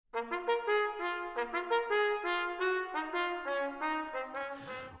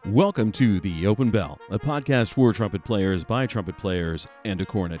Welcome to The Open Bell, a podcast for trumpet players by trumpet players and a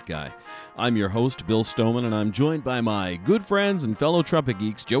cornet guy. I'm your host, Bill Stoneman, and I'm joined by my good friends and fellow trumpet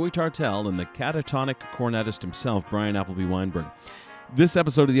geeks, Joey Tartell and the catatonic cornetist himself, Bryan Weinberg. This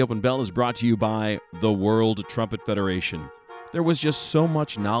episode of The Open Bell is brought to you by the World Trumpet Federation. There was just so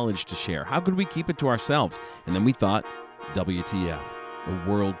much knowledge to share. How could we keep it to ourselves? And then we thought, WTF, the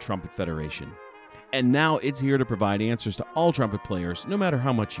World Trumpet Federation. And now it's here to provide answers to all trumpet players, no matter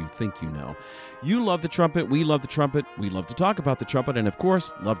how much you think you know. You love the trumpet, we love the trumpet, we love to talk about the trumpet, and of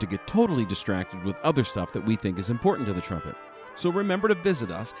course, love to get totally distracted with other stuff that we think is important to the trumpet. So remember to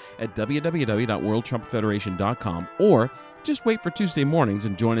visit us at www.worldtrumpetfederation.com or just wait for Tuesday mornings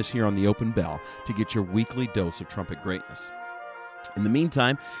and join us here on The Open Bell to get your weekly dose of trumpet greatness. In the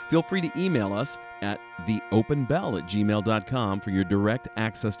meantime, feel free to email us at theopenbell@gmail.com for your direct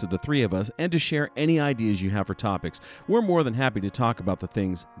access to the three of us and to share any ideas you have for topics. We're more than happy to talk about the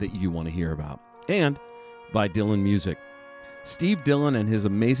things that you want to hear about. And by Dylan Music. Steve Dillon and his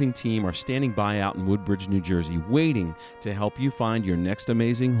amazing team are standing by out in Woodbridge, New Jersey, waiting to help you find your next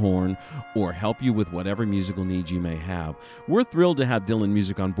amazing horn or help you with whatever musical needs you may have. We're thrilled to have Dylan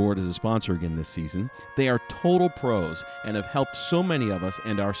Music on board as a sponsor again this season. They are total pros and have helped so many of us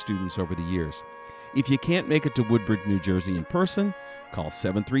and our students over the years. If you can't make it to Woodbridge, New Jersey in person, call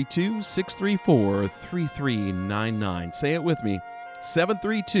 732-634-3399. Say it with me.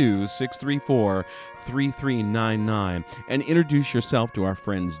 732-634-3399 and introduce yourself to our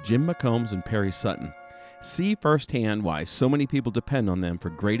friends Jim McCombs and Perry Sutton. See firsthand why so many people depend on them for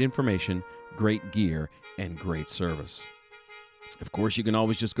great information, great gear, and great service. Of course, you can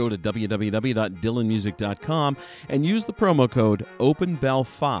always just go to www.dylanmusic.com and use the promo code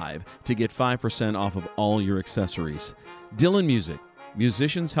OpenBell5 to get 5% off of all your accessories. Dylan Music,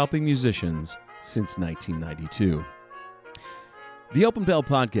 musicians helping musicians since 1992. The Open Bell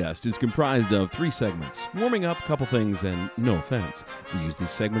podcast is comprised of 3 segments: warming up, couple things, and no offense. We use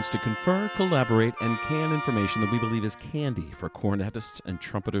these segments to confer, collaborate, and can information that we believe is candy for cornetists and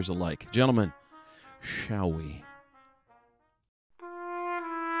trumpeters alike. Gentlemen, shall we?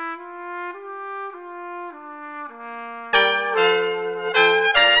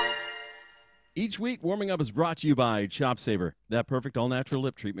 Each week, Warming Up is brought to you by Chop Saver, that perfect all-natural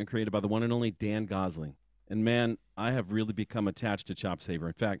lip treatment created by the one and only Dan Gosling. And man, I have really become attached to Chop Saver.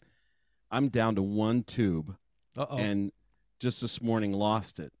 In fact, I'm down to 1 tube, and just this morning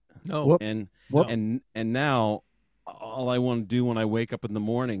lost it. No, and now all I want to do when I wake up in the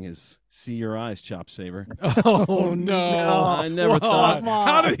morning is see your eyes, Chop Saver. Oh no! I never thought.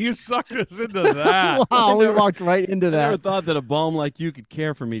 How did you suck us into that? Wow, we walked right into I that. never thought that a balm like you could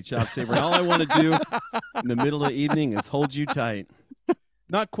care for me, Chop Saver. And all I want to do in the middle of the evening is hold you tight.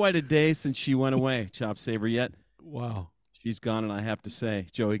 Not quite a day since she went away, Chop Saver, yet. Wow. She's gone, and I have to say,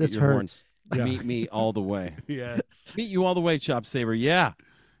 Joey, This get your hurts. horns. Meet me all the way. Yes. Meet you all the way, Chop Saver. Yeah.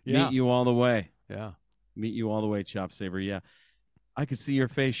 Meet you all the way. Yeah. Meet you all the way, Chop Saver. Yeah. I could see your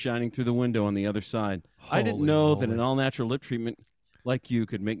face shining through the window on the other side. I didn't know that an all-natural lip treatment like you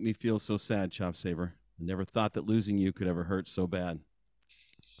could make me feel so sad, Chop Saver. I never thought that losing you could ever hurt so bad.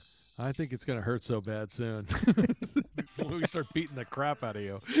 I think it's going to hurt so bad soon when we start beating the crap out of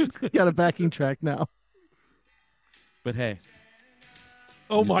you. Got a backing track now. But hey.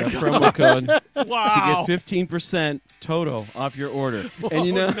 Oh use my that God. promo code Wow. to get 15% Toto off your order. And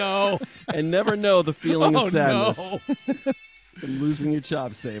you know, no. and never know the feeling of sadness No. from losing your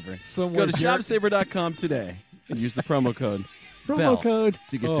Chop Saver. Somewhere Go to chopsaver.com today and use the promo code Promo Bell code.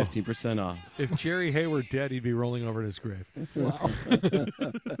 to get 15% off. If Jerry Hay were dead, he'd be rolling over in his grave. Wow.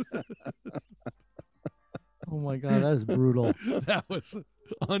 Oh my God, that is brutal. That was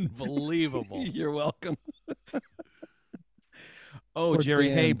unbelievable. You're welcome. Oh, Poor Jerry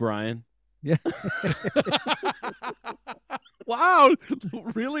Dan. Hay, Bryan. Yeah. Wow.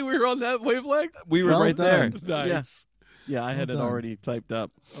 Really? We were on that wavelength? We were Well right there. done. Nice. Yeah, I had Well it done. already typed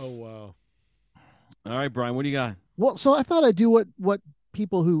up. Oh, wow. All right, Bryan, what do you got? Well, so I thought I'd do what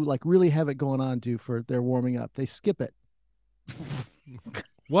people who like really have it going on do for their warming up. They skip it.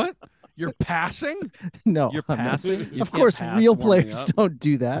 What? You're passing? No, You're I'm not. passing? You Of can't course, pass real warming players up. don't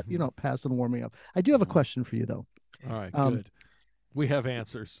do that. You don't pass on warming up. I do have a question for you though. All right, Um, good. We have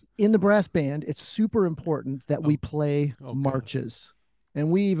answers. In the brass band, it's super important that we play Okay. marches,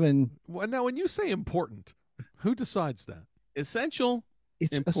 and we even Well, now, when you say important, who decides that? Essential.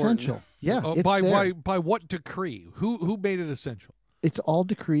 it's Important. essential. Yeah, it's by there. by what decree? Who made it essential? It's all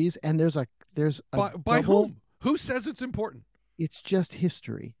decrees, and there's a By double- whom? Who says it's important? It's just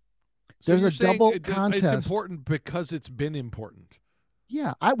history. So There's you're a saying double It's contest. important because it's been important.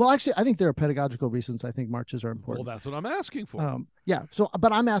 Yeah. I think there are pedagogical reasons I think marches are Well, important. that's what I'm asking for. Yeah. So,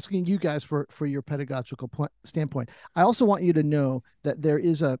 but I'm asking you guys for your pedagogical standpoint. I also want you to know that there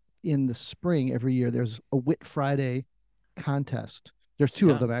is in the spring every year, there's a Whit Friday contest. There's two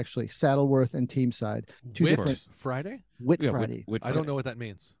of them actually, Saddleworth and Teamside. Two Whit different Friday? Whit Friday. Whit I don't know what that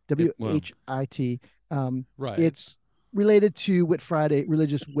means. WHIT. Right. It's related to Whit Friday,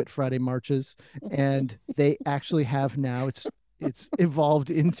 religious Whit Friday marches, and they actually have now. It's evolved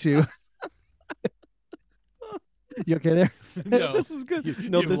into. You okay there? No, this is good. You-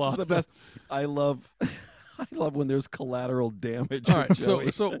 No, you've this is lost the it. best. I love when there's collateral damage. All with right,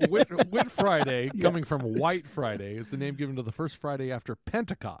 so Joey. Whit Friday, coming Yes. from White Friday, is the name given to the first Friday after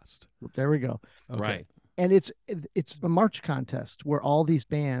Pentecost. There we go. Okay. Right. And it's a march contest where all these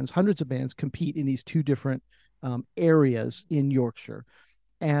bands, hundreds of bands, compete in these two different areas in Yorkshire.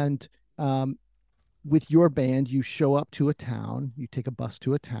 And with your band, you show up to a town, you take a bus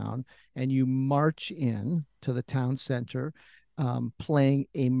to a town, and you march in to the town center, playing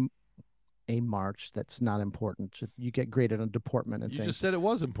a march that's not important. You get graded on deportment and You things. just said it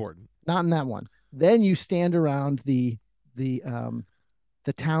was important. Not in that one. Then you stand around the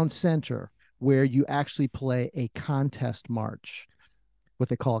town center where you actually play a contest march, what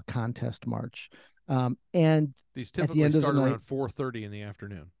they call a contest march. And These at the typically end of the start night, around 4:30 in the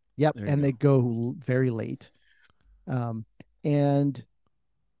afternoon. yep, There you and go. they go very late. And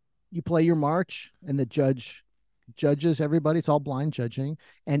you play your march, and the judges everybody. It's all blind judging,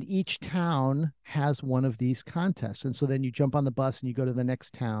 and each town has one of these contests. And so then you jump on the bus and you go to the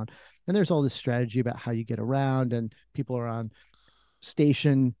next town, and there's all this strategy about how you get around, and people are on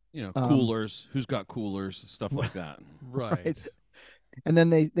station. Coolers. Who's got coolers? Stuff like that. Right. And then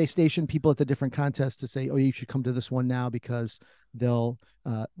they station people at the different contests to say, oh, you should come to this one now because the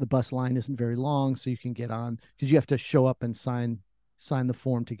bus line isn't very long, so you can get on, because you have to show up and sign the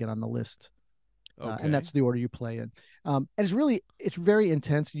form to get on the list. Okay. And that's the order you play in. And it's very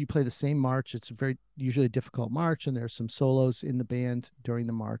intense. You play the same march. It's a very usually difficult march, and there's some solos in the band during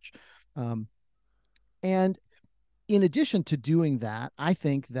the march. And in addition to doing that, I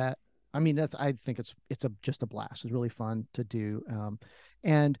think it's just a blast. It's really fun to do.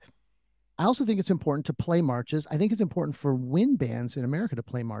 And I also think it's important to play marches. I think it's important for wind bands in America to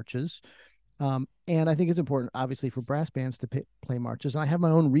play marches. And I think it's important, obviously, for brass bands to play marches. And I have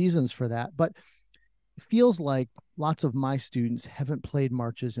my own reasons for that. But it feels like lots of my students haven't played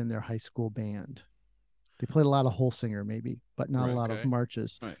marches in their high school band. They played a lot of Holsinger, maybe, but not a lot of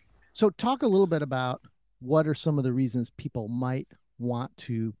marches. Right. So talk a little bit about what are some of the reasons people might want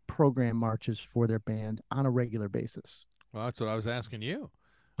to program marches for their band on a regular basis. Well, that's what I was asking you.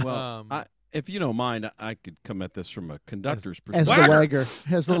 Well, if you don't mind, I could come at this from a conductor's As perspective. the wagger,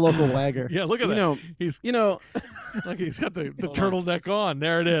 as the local wagger. Yeah, look at that. He's like he's got the turtleneck on.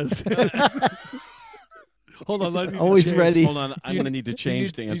 There it is. Hold on, It's always ready. Hold on, I'm going to need to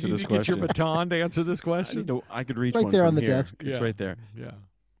change to answer this question. Get your baton to answer this question. I could reach right one there from on the here. desk. It's right there.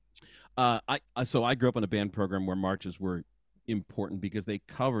 Yeah. So I grew up in a band program where marches were important because they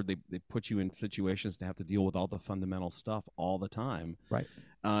put you in situations to have to deal with all the fundamental stuff all the time. Right.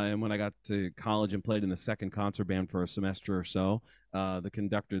 And when I got to college and played in the second concert band for a semester or so, the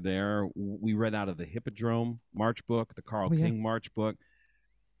conductor there, we read out of the Hippodrome March book, the Carl King March book,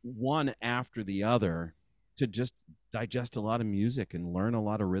 one after the other, to just digest a lot of music and learn a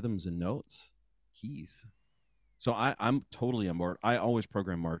lot of rhythms and notes, keys. So I'm totally on board. I always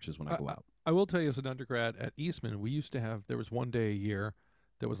program marches when I go out. I will tell you, as an undergrad at Eastman, we used to have, there was one day a year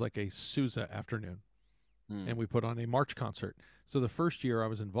that was like a Sousa afternoon, and we put on a march concert. So the first year I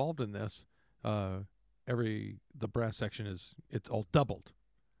was involved in this, the brass section it's all doubled.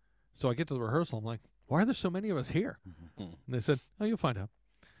 So I get to the rehearsal, I'm like, why are there so many of us here? And they said, oh, you'll find out.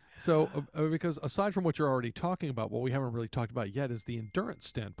 So because aside from what you're already talking about, what we haven't really talked about yet is the endurance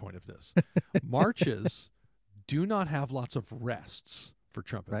standpoint of this. Marches do not have lots of rests for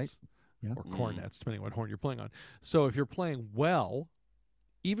trumpets. Right. Yeah. Or cornets, depending on what horn you're playing on. So if you're playing well,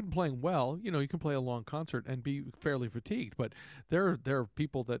 you can play a long concert and be fairly fatigued. But there are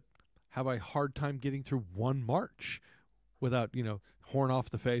people that have a hard time getting through one march without, horn off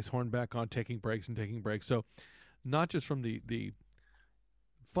the face, horn back on, taking breaks. So not just from the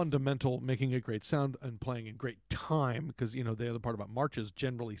fundamental making a great sound and playing in great time, because, the other part about marches,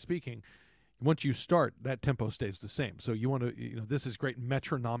 generally speaking, once you start, that tempo stays the same. So you want to, this is great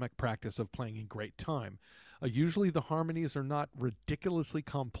metronomic practice of playing in great time. Usually the harmonies are not ridiculously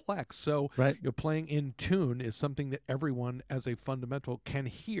complex. So playing in tune is something that everyone as a fundamental can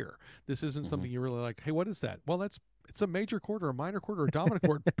hear. This isn't something you're really like, hey, what is that? Well, it's it's a major chord or a minor chord or a dominant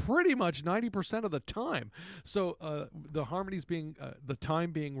chord pretty much 90% of the time. So the harmonies being, the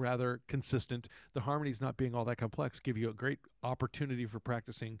time being rather consistent, the harmonies not being all that complex, give you a great opportunity for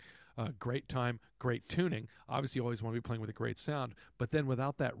practicing great time, great tuning. Obviously, you always want to be playing with a great sound, but then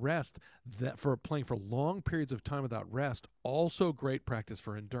without that rest, that for playing for long periods of time without rest, also great practice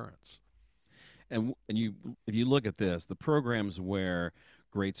for endurance. And you, if you look at this, the programs where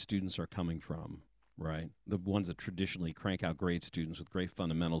great students are coming from, right? The ones that traditionally crank out great students with great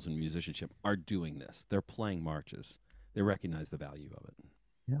fundamentals in musicianship are doing this. They're playing marches. They recognize the value of it.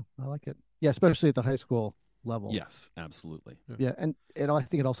 Yeah, I like it. Yeah, especially at the high school level. Yes, absolutely. Yeah, and I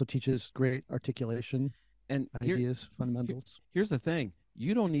think it also teaches great articulation, And ideas, fundamentals. here's the thing.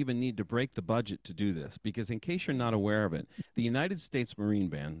 You don't even need to break the budget to do this because, in case you're not aware of it, the United States Marine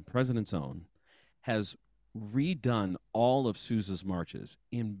Band, President's Own, has redone all of Sousa's marches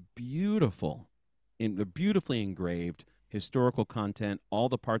in the beautifully engraved historical content. All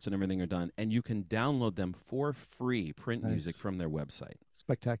the parts and everything are done, and you can download them for free, print music from their website.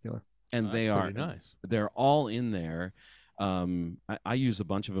 Spectacular. And That's pretty nice. They're all in there. I use a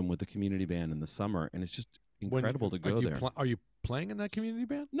bunch of them with the community band in the summer, and it's just incredible to go there. Are you playing in that community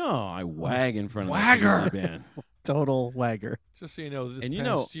band? No, I wag in front of the Wagger. community band. Total wagger. Just so you know,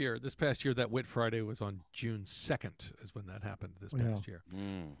 this past year, that Whit Friday was on June 2nd is when that happened this past year.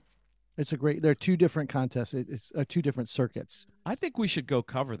 It's a great, there are two different contests. It's two different circuits. I think we should go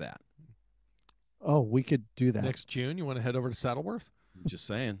cover that. Oh, we could do that. Next June, you want to head over to Saddleworth? Just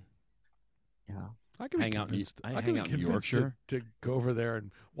saying. Yeah. I can hang out in convinced Yorkshire to go over there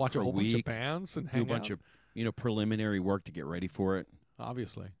and watch a whole bunch of bands and do a bunch of preliminary work to get ready for it.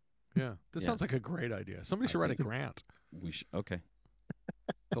 Obviously, yeah. This sounds like a great idea. Somebody should write a grant. We should. Okay.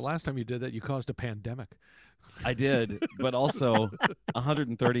 The last time you did that, you caused a pandemic. I did, but also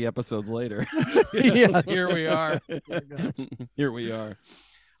 130 episodes later. Yes. Here we are. Here we are.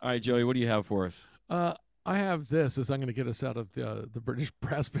 All right, Joey, what do you have for us? I have this as I'm going to get us out of the British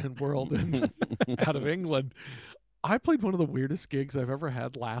brass band world and out of England. I played one of the weirdest gigs I've ever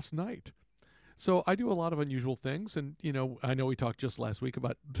had last night. So I do a lot of unusual things, and I know we talked just last week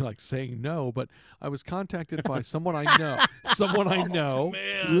about like saying no, but I was contacted by someone I know. Someone I know.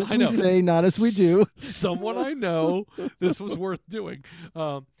 Man. As we say, not as we do. Someone I know. This was worth doing.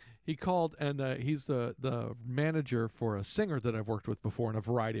 He called, and he's the manager for a singer that I've worked with before in a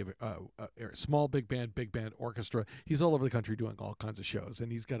variety of small, big band, orchestra. He's all over the country doing all kinds of shows,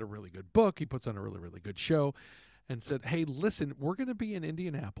 and he's got a really good book. He puts on a really, really good show, and said, "Hey, listen, we're going to be in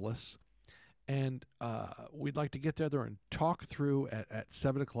Indianapolis, and we'd like to get together and talk through at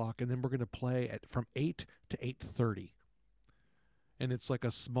 7 o'clock, and then we're going to play from 8 to 8:30, and it's like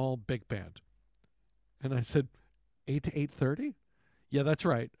a small, big band." And I said, 8 to 8:30? Yeah, that's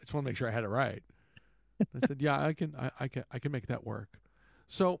right. I just want to make sure I had it right. I said, yeah, I can make that work.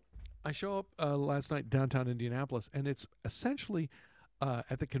 So I show up last night downtown Indianapolis, and it's essentially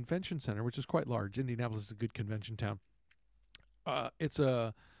at the convention center, which is quite large. Indianapolis is a good convention town. It's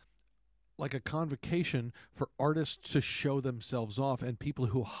like a convocation for artists to show themselves off and people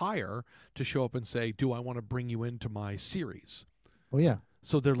who hire to show up and say, do I want to bring you into my series? Oh, yeah.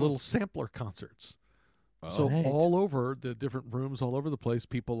 So they're little sampler concerts. So Right. all over the different rooms, all over the place,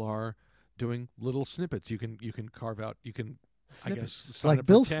 people are doing little snippets. You can carve out. You can, Snippets. I guess, sign Like up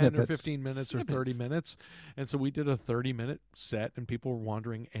Bill for 10 or snippets. 15 minutes or 30 minutes. And so we did a 30-minute set, and people were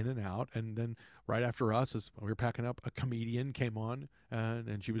wandering in and out. And then right after us, as we were packing up, a comedian came on,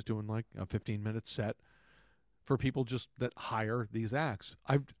 and she was doing like a 15-minute set for people just that hire these acts.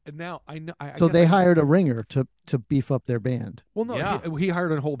 I know. So they hired a ringer to beef up their band. Well, no, Yeah. he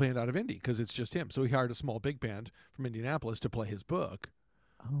hired a whole band out of Indy because it's just him. So he hired a small big band from Indianapolis to play his book.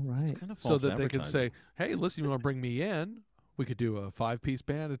 All right. Kind of So false that they could advertising. say, hey, listen, you want to bring me in? We could do a 5-piece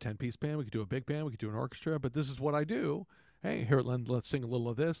band, a 10-piece band. We could do a big band. We could do an orchestra. But this is what I do. Hey, here, let's sing a little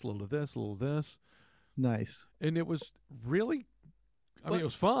of this, a little of this, a little of this. Nice. And it was really, it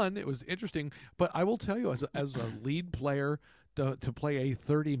was fun. It was interesting. But I will tell you, as a lead player, to play a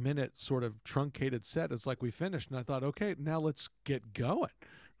 30-minute sort of truncated set, it's like we finished. And I thought, okay, now let's get going.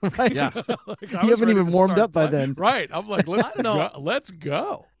 Right. Yeah. Like, I You was haven't ready even to warmed start up by playing. then. Right. I'm like, let's I don't know. go. Let's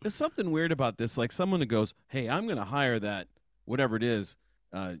go. There's something weird about this. Like someone who goes, hey, I'm going to hire that, whatever it is,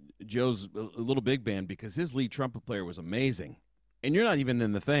 Joe's little big band because his lead trumpet player was amazing. And you're not even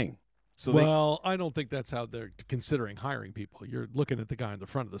in the thing. So Well, I don't think that's how they're considering hiring people. You're looking at the guy in the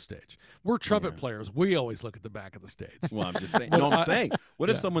front of the stage. We're trumpet Yeah. players. We always look at the back of the stage. well, I'm just saying. No, I'm saying.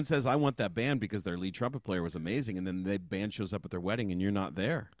 What if Yeah. someone says, I want that band because their lead trumpet player was amazing, and then the band shows up at their wedding and you're not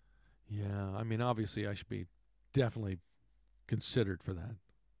there? Yeah, I mean, obviously, I should be definitely considered for that. I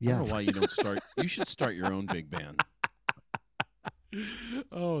Yeah. don't know why you don't start. You should start your own big band.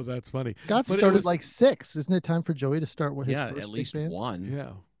 Oh, that's funny. Scott But it started was- like 6. Isn't it time for Joey to start with his Yeah, first at big least band? one.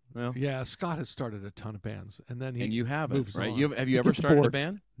 Yeah. Well, Yeah, Scott has started a ton of bands, and then he and you haven't, moves right? on. Have you He ever gets started a bored.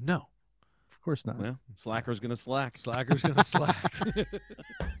 band? No. Of course not. Well, slacker's gonna slack. Slacker's gonna slack.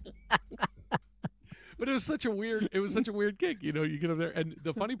 But it was such a weird gig. You know, you get up there, and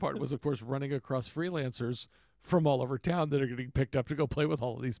the funny part was, of course, running across freelancers from all over town that are getting picked up to go play with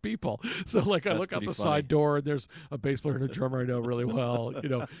all of these people. So, like, I That's look out pretty the funny. side door, and there's a bass player and a drummer I know really well. You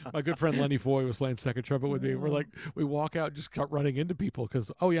know, my good friend Lenny Foy was playing second trumpet with me. We're like, we walk out, just start running into people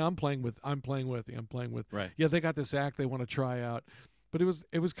because, oh yeah, I'm playing with. Right. Yeah, they got this act they want to try out. But it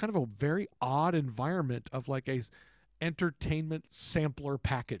was kind of a very odd environment of like a entertainment sampler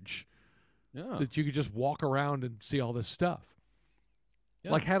package Yeah. that you could just walk around and see all this stuff.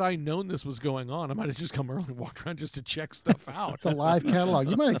 Yeah. Like, had I known this was going on, I might have just come early and walked around just to check stuff out. It's a live catalog.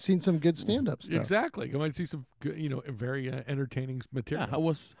 You might have seen some good stand-up stuff. Exactly. You might see some good, very entertaining Yeah. material.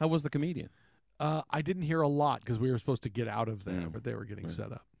 How was the comedian? I didn't hear a lot because we were supposed to get out of there, Mm. but they were getting Right.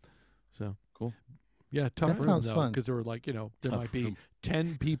 set up. So Cool. yeah, tough That room sounds though, fun. because there were like there Tough might be room.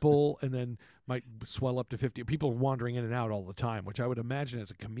 10 people and then might swell up to 50 people wandering in and out all the time, which I would imagine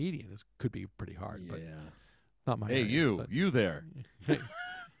as a comedian could be pretty hard. But not my Hey, area, but- you there? Hey.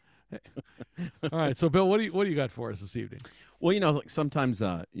 All right, so Bill, what do you got for us this evening? Well, like sometimes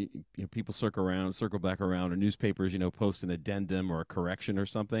people circle back around, or newspapers, post an addendum or a correction or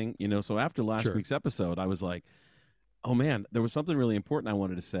something, So after last Sure. week's episode, I was like, oh man, there was something really important I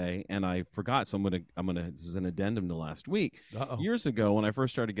wanted to say, and I forgot. So I'm gonna. This is an addendum to last week. Uh-oh. Years ago, when I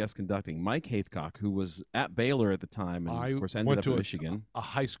first started guest conducting, Mike Haithcock, who was at Baylor at the time, and I of course ended went up to in Michigan. a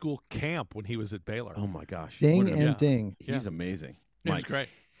high school camp when he was at Baylor. Oh my gosh, Ding what an- and yeah. ding. he's amazing. It was Mike. great.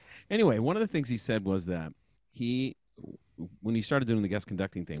 Anyway, one of the things he said was that when he started doing the guest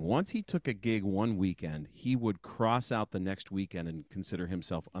conducting thing, once he took a gig one weekend, he would cross out the next weekend and consider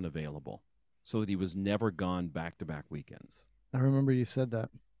himself unavailable, so that he was never gone back-to-back weekends. I remember you said that.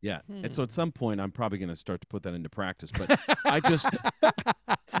 Yeah, and so at some point, I'm probably going to start to put that into practice. But I just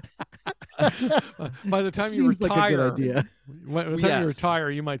By the time you Seems like a retire, good idea. by the time you Yes. retire,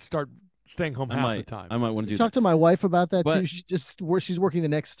 you might start staying home half the time. I might want to do Talk that. to my wife about that But- too. She's working the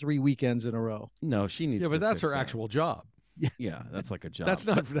next 3 weekends in a row. No, she needs. Yeah, but to that's fix her that. actual job. Yeah, that's like a job. That's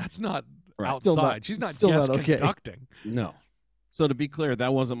not Right. outside. Still not- She's not still guest not okay. conducting. No. So to be clear,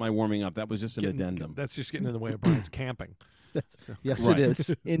 that wasn't my warming up. That was just an addendum. That's just getting in the way of Brian's camping. Yes, Right. it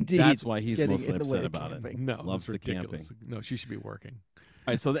is. Indeed. That's why he's getting mostly in the way upset of about it. camping. No, Loves it's the ridiculous. camping. No, she should be working. All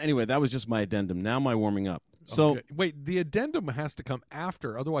right. So anyway, that was just my addendum. Now my warming up. So Okay. Wait, the addendum has to come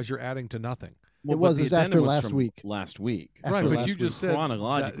after, otherwise you're adding to nothing. well, It was- but the it was after addendum was last from week. Last week. After Right, but last you week. just said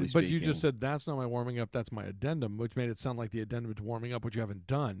Chronologically but you speaking. just said that's not my warming up, that's my addendum, which made it sound like the addendum to warming up, which you haven't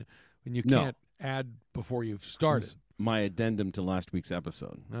done, and you No. can't add before you've started. It's my addendum to last week's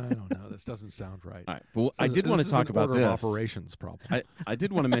episode. I don't know. This doesn't sound right. All right. But I did want to This is talk an about order of this. operations problem. I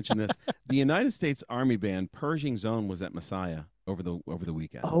did want to mention this. The United States Army Band Pershing Zone was at Messiah over the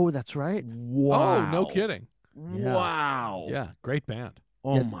weekend. Oh, that's right. wow! Oh, no kidding. Yeah. Wow! Yeah, great band.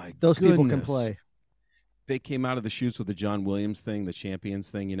 Oh Yeah, my! Those people can goodness. play. They came out of the chutes with the John Williams thing, the Champions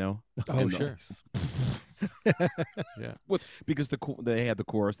thing, Oh, And sure. because they had the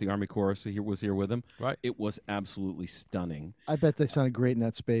chorus, the Army chorus was here with them. Right. It was absolutely stunning. I bet they sounded great in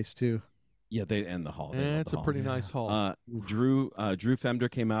that space too. Yeah, they and the hall. They loved It's the a hall. pretty nice hall. Drew Femder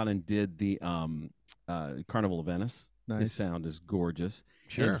came out and did the Carnival of Venice. His Nice. sound is gorgeous.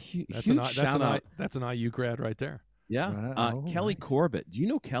 Sure. And That's huge an shout out. that's an IU grad right there. Yeah. Right. Oh, Kelly nice. Corbett. Do you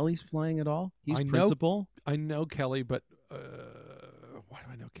know Kelly's playing at all? He's I know- principal. I know Kelly, but why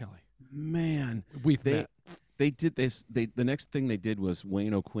do I know Kelly? Man, We've they met. they did this. The next thing they did was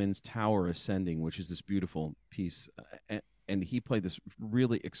Wayne O'Quinn's Tower Ascending, which is this beautiful piece, and he played this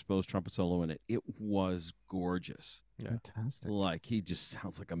really exposed trumpet solo in it. It was gorgeous. Yeah. Fantastic. Like he just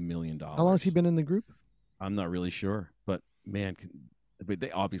sounds like $1 million. How long has he been in the group? I'm not really sure, but man, but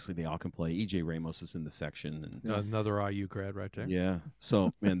they all can play. EJ Ramos is in the section, and Another IU grad right there. yeah.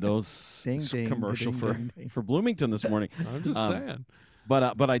 So man, those Ding, ding, commercial ding, for ding, ding. for Bloomington this morning. I'm just saying.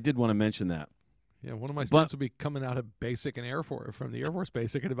 But I did want to mention that. Yeah, one of my But- students will be coming out of basic and Air Force from the Air Force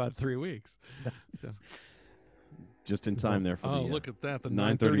basic in about 3 weeks. So- Just in time there for Oh, the look at that. The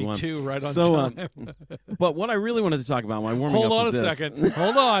 9:31. 9:32 right on So, time. But what I really wanted to talk about, my warming Hold up on a is this. second.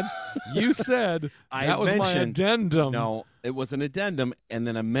 Hold on. You said I that was my mentioned- addendum. No, it was an addendum and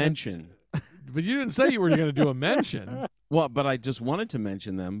then a mention. But you didn't say you were going to do a mention. Well, but I just wanted to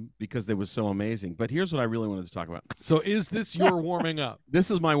mention them because they were so amazing. But here's what I really wanted to talk about. So is this your warming up? This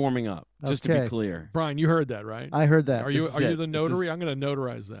is my warming up, just to Okay. be clear. Brian, you heard that, right? I heard that. Are you This is it. the This notary? is- I'm going to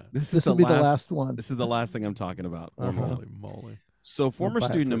notarize that. This is This will be the last one. This is the last thing I'm talking about. Uh-huh. Holy moly. So former buy it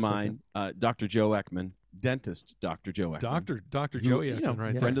student for of a mine, Dr. Joe Ekman, dentist Dr. Joe Ekman. Dr. who, Joey you know, Ekman,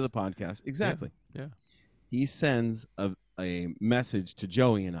 right friend there. of the podcast. Exactly. Yeah. He sends a message to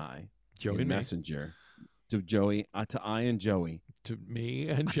Joey and I Joey in and me. Messenger to Joey, to I and Joey. To me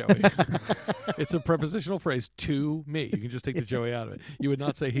and Joey. It's a prepositional phrase, to me. You can just take the Joey out of it. You would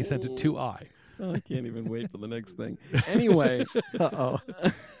not say he sent it to I. Oh, I can't even wait for the next thing. Anyway.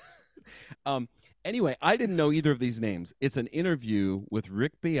 Anyway, I didn't know either of these names. It's an interview with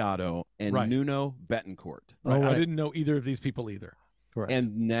Rick Beato and Nuno Betancourt. Right. I didn't know either of these people either. Correct.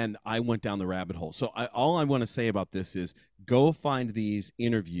 And then I went down the rabbit hole. So all I want to say about this is go find these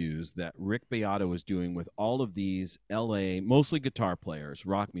interviews that Rick Beato is doing with all of these LA, mostly guitar players,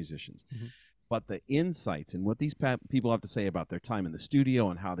 rock musicians. Mm-hmm. But the insights and what these people have to say about their time in the studio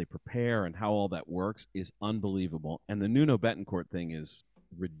and how they prepare and how all that works is unbelievable. And the Nuno Betancourt thing is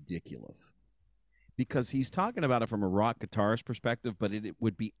ridiculous. Because he's talking about it from a rock guitarist perspective, but it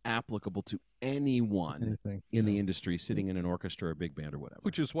would be applicable to anyone in the industry sitting in an orchestra or a big band or whatever.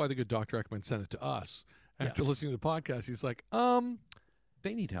 Which is why the good Dr. Ekman sent it to us. After listening to the podcast, he's like,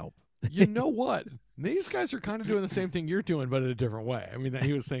 they need help. You know what? These guys are kind of doing the same thing you're doing, but in a different way. I mean,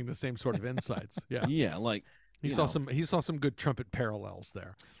 he was saying the same sort of insights. Yeah. Yeah, like he saw some good trumpet parallels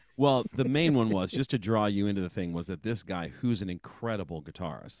there. Well, the main one was, just to draw you into the thing, was that this guy, who's an incredible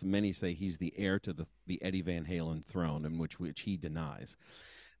guitarist, many say he's the heir to the Eddie Van Halen throne, in which he denies.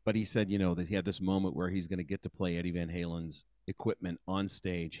 But he said, that he had this moment where he's going to get to play Eddie Van Halen's equipment on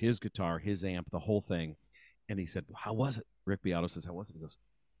stage, his guitar, his amp, the whole thing. And he said, how was it? Rick Beato says, how was it? He goes,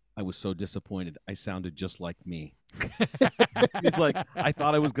 I was so disappointed. I sounded just like me. He's like, I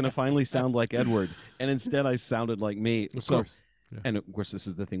thought I was going to finally sound like Edward, and instead I sounded like me. Of course. Yeah. And, of course, this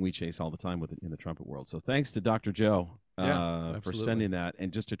is the thing we chase all the time in the trumpet world. So thanks to Dr. Joe for sending that,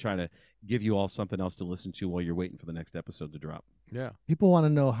 and just to try to give you all something else to listen to while you're waiting for the next episode to drop. Yeah. People want to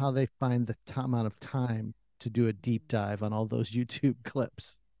know how they find the amount of time to do a deep dive on all those YouTube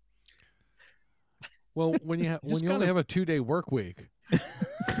clips. Well, when you only have a 2-day work week.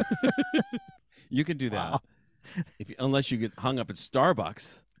 You can do that. Wow. Unless you get hung up at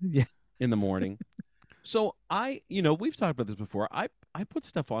Starbucks in the morning. So we've talked about this before. I put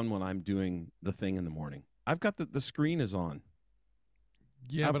stuff on when I'm doing the thing in the morning. I've got the screen is on.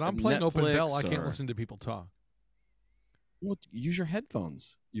 Yeah, but I'm playing Open Bell. I can't listen to people talk. Well, use your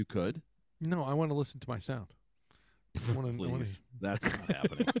headphones. You could. No, I want to listen to my sound. Please, that's not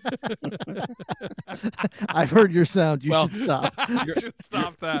happening. I've heard your sound. You should stop. You should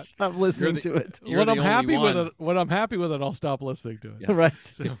stop that. Stop listening to it. When I'm happy with it, I'll stop listening to it. Yeah. Right.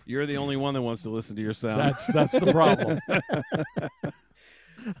 So, you're the only one that wants to listen to your sound. That's the problem.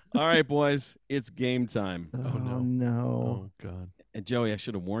 All right, boys, it's game time. Oh no! Oh God! And Joey, I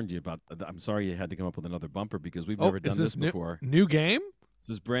should have warned you about. I'm sorry you had to come up with another bumper because we've never done this before. New game? This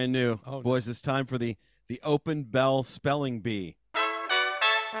is brand new, boys. It's time for the Open Bell Spelling Bee.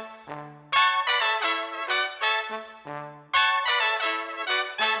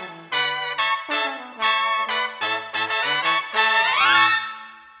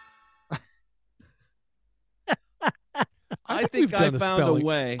 I think I found a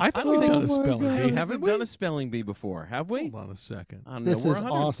way. I think we've done a spelling bee. Haven't we done a spelling bee before? Have we? Hold on a second. I don't know. We're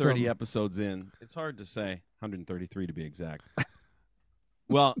 130 episodes in. It's hard to say. 133 to be exact.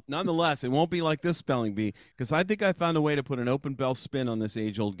 Well, nonetheless, it won't be like this spelling bee because I think I found a way to put an open bell spin on this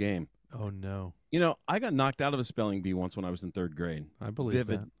age-old game. Oh, no. I got knocked out of a spelling bee once when I was in 3rd grade. I believe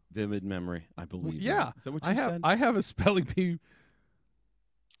that. Vivid memory, I believe. Well, yeah. Is that what you said? I have a spelling bee.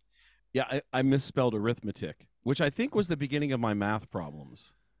 Yeah, I misspelled arithmetic, which I think was the beginning of my math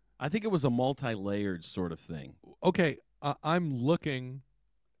problems. I think it was a multi-layered sort of thing. Okay, I'm looking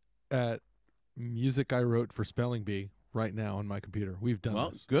at music I wrote for Spelling Bee right now on my computer. We've done this.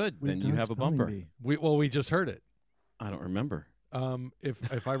 Well, good. Then you have a bumper. We just heard it. I don't remember.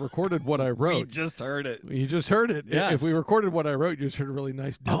 If I recorded what I wrote, we just heard it. You just heard it. Yes. If we recorded what I wrote, you just heard a really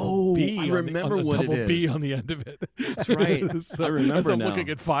nice double B. I remember on the what double it is. B on the end of it. That's right. So, I remember as I'm now. looking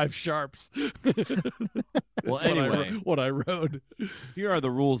at 5 sharps. Well, anyway, what I wrote. Here are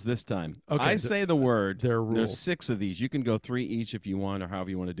the rules this time. Okay, I say the word. There are rules. There's 6 of these. You can go 3 each if you want, or however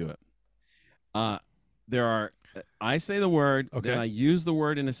you want to do it. There are. I say the word. Okay. Then I use the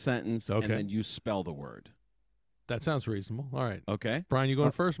word in a sentence, Okay. and then you spell the word. That sounds reasonable. All right. Okay. Brian, you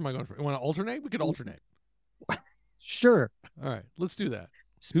going first or am I going first? You want to alternate? We could alternate. Sure. All right. Let's do that.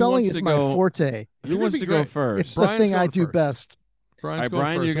 Spelling is my forte. Who wants to go first? It's the thing I do best. Brian's going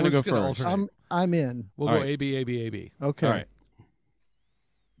Brian, first. you're going to go We're just first. alternate. I'm in. We'll All go right. A, B, A, B, A, B. Okay. All right.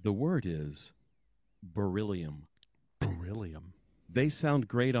 The word is beryllium. Beryllium. They sound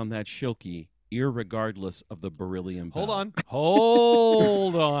great on that shilky, irregardless of the beryllium bell.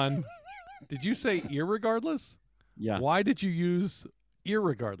 Hold on. Did you say irregardless? Yeah. Why did you use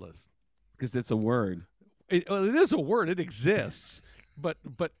irregardless? Because it's a word. It is a word. It exists, but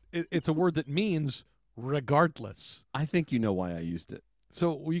it's a word that means regardless. I think you know why I used it.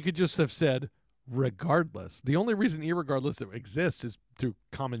 So you could just have said regardless. The only reason irregardless exists is through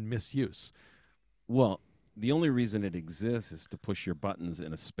common misuse. Well, the only reason it exists is to push your buttons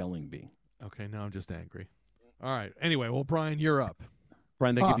in a spelling bee. Okay, now I'm just angry. All right. Anyway, well, Bryan, you're up.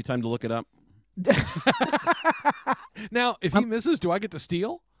 Bryan, they give you time to look it up? Now, if he misses, do I get to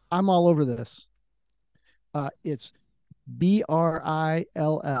steal? I'm all over this. It's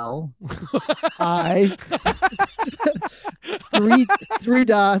BRILLI three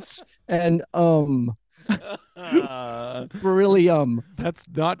dots and beryllium. That's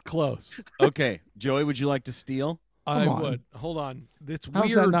not close. Okay, Joey, would you like to steal? I Come on. would. Hold on. It's How's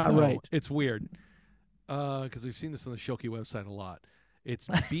weird. that not though. right? It's weird. Because we've seen this on the Shilkey website a lot. It's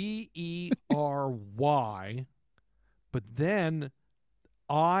BERY, but then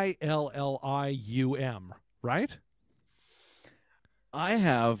ILLIUM, right? I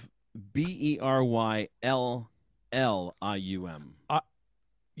have BERYLLIUM.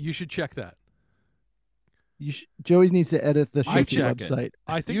 You should check that. Joey needs to edit the I Shaky check it. website.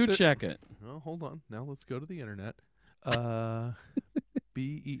 I think You that- check it. Oh, hold on. Now let's go to the internet.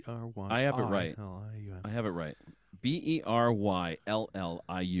 BERY. I have it right. ILLIUM. I have it right. BERYLLIUM.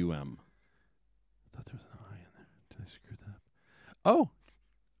 I thought there was an I in there. Did I screw that up? Oh,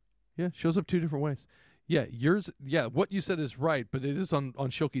 yeah, shows up two different ways. Yeah, yours. Yeah, what you said is right, but it is on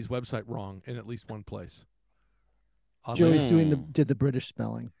Shilkey's website wrong in at least one place. Joey's Mm. did the British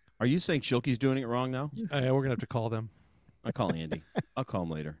spelling. Are you saying Shilkey's doing it wrong now? We're gonna have to call them. I call Andy. I'll call him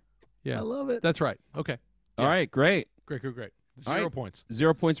later. Yeah, I love it. that's right. Okay, All right, great. great. All 0 right. points.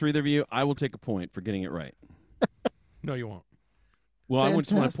 0 points for either of you. I will take a point for getting it right. No, you won't. Well, I just want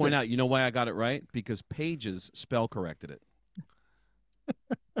to Fantastic. point out, you know why I got it right? Because Pages spell corrected it.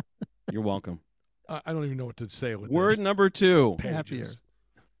 You're welcome. I don't even know what to say with Word this. number 2. Pages. Happier.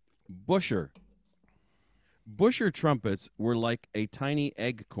 Busher. Busher trumpets were like a tiny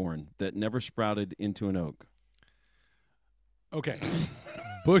egg corn that never sprouted into an oak. Okay,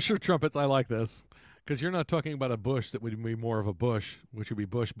 Busher trumpets. I like this because you're not talking about a bush that would be more of a bush, which would be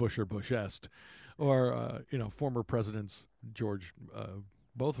Bush, Busher, Bushest, or former presidents George.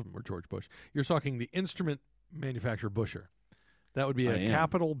 Both of them were George Bush. You're talking the instrument manufacturer Busher. That would be I a am.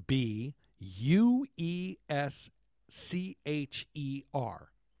 capital B UESCHER.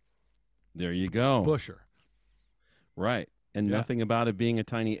 There you go. Busher. Right. And Yeah. nothing about it being a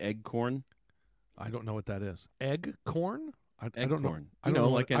tiny egg corn? I don't know what that is. Egg corn? I Egg don't know. corn. I You don't know,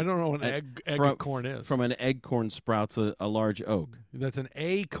 know. like I an- don't know what an an- egg from- corn is. From an egg corn sprouts a large oak. That's an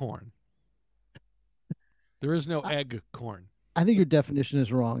acorn. There is no egg corn. I think your definition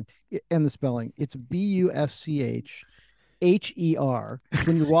is wrong and the spelling. It's BUSCHHER.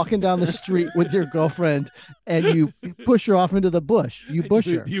 When you're walking down the street with your girlfriend and you push her off into the bush, you bush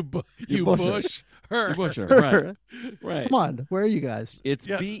her. You bush bush her. You busher. Right. Right. Come on, where are you guys? It's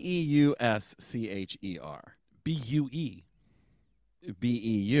Yeah. BEUSCHER. BUE.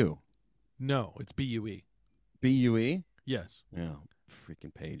 BEU. No, it's BUE. BUE? Yes. Yeah.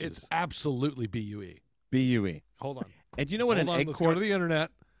 Freaking Pages. It's absolutely BUE. BUE. Hold on. And do you know what Hold an on. egg Let's go corn to the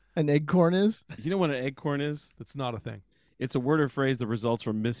internet. An egg corn is? Do you know what an egg corn is? That's not a thing. It's a word or phrase that results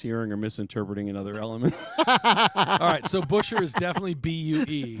from mishearing or misinterpreting another element. All right. So Busher is definitely BUE.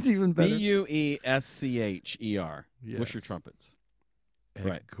 It's even better. BUESCHER. Yes. Busher trumpets. Egg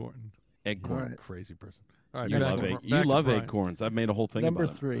Right. corn. Egg corn. All right. Crazy person. All right. You back love to- egg. back You to love Bryan. acorns. I've made a whole thing Number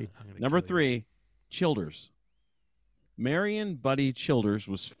about it. 3. I'm gonna Number kill you. 3, Childers. Marion Buddy Childers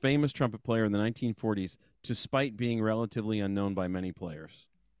was a famous trumpet player in the 1940s, despite being relatively unknown by many players.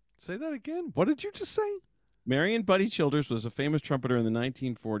 Say that again. What did you just say? Marion Buddy Childers was a famous trumpeter in the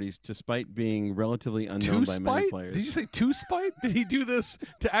 1940s, despite being relatively unknown by many Spite? players. Did you say to spite? Did he do this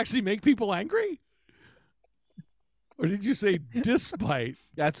to actually make people angry? Or did you say despite?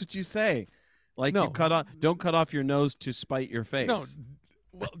 That's what you say. Like No. you don't cut off your nose to spite your face. No.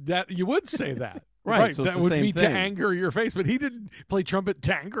 Well, that you would say that. Right, so it's that the would same be thing. to anger your face, but he didn't play trumpet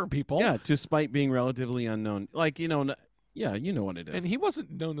to anger people. Yeah, despite being relatively unknown. Like, yeah, you know what it is. And he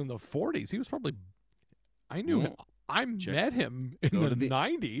wasn't known in the 40s. He was probably I knew him. I Check. met him in Go the to the-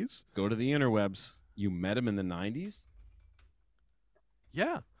 90s. Go to the interwebs. You met him in the 90s?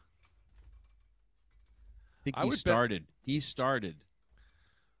 Yeah. I think I he would bet- started. He started.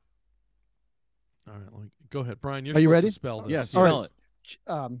 All right, go ahead. Brian, you're Are you supposed ready? to spell this. Yeah, All spell right.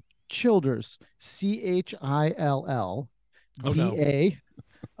 it. Childers, CHILL, Oh, no. BA,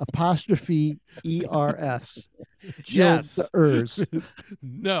 apostrophe ERS. Yes. Childers.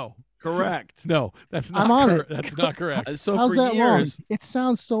 No, Correct. no, that's not. I'm on it. That's not correct. So How's for that wrong? years, It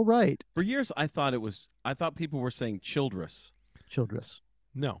sounds so right. I thought people were saying Childress, Childress.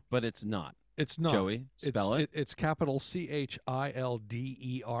 No, but it's not. it's not. Joey, spell it. It's capital CHILDERS.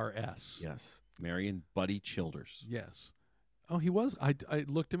 Yes, Marion Buddy Childers. Yes. Oh, he was. I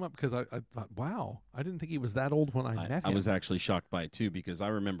looked him up because I thought, wow, I didn't think he was that old when I met him. I was actually shocked by it too because I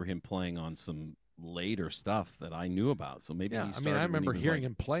remember him playing on some later stuff that I knew about. So maybe Yeah, he I started mean, I when he remember was hearing like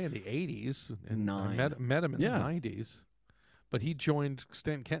him play in the '80s, and I 9. met him in Yeah. the '90s. But he joined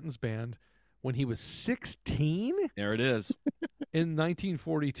Stan Kenton's band when he was 16 There it is. in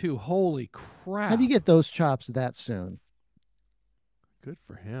 1942. Holy crap! How do you get those chops that soon? Good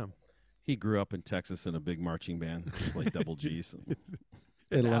for him. He grew up in Texas in a big marching band. Played double G's.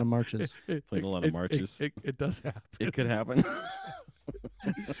 Did a lot of marches. Played a lot of marches. It does happen. It could happen.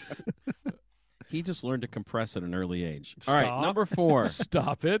 He just learned to compress at an early age. All right, Stop. number 4.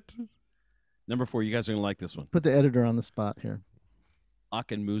 Stop it. Number 4. You guys are going to like this one. Put the editor on the spot here.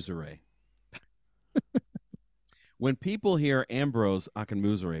 Akinmusere. When people hear Ambrose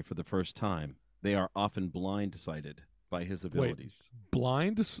Akinmusere for the first time, they are often blindsided by his abilities.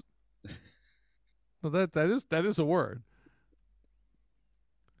 Blind. Well, that is a word.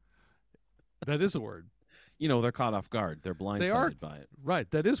 That is a word. You know, they're caught off guard. They're blindsided by it. Right.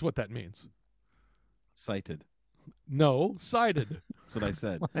 That is what that means. Sighted. No, sighted. That's what I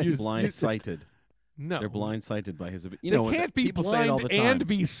said. You- Blindsighted. No. They're blindsided by his ability. You They know, can't be people say it all blind the time. and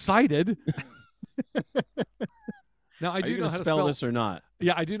be sighted. Now, I Are do you know going how to to spell this or not?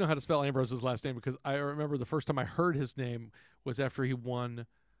 Yeah, I do know how to spell Ambrose's last name because I remember the first time I heard his name was after he won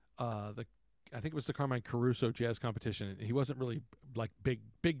I think it was the Carmine Caruso jazz competition. He wasn't really like big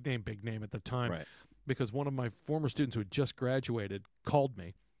name at the time Right. because one of my former students who had just graduated called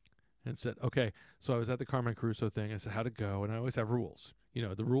me and said, okay, so I was at the Carmine Caruso thing. I said, how'd it go? And I always have rules. You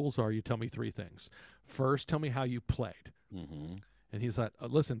know, the rules are you tell me 3 things. First, tell me how you played. Mm-hmm. And he's like,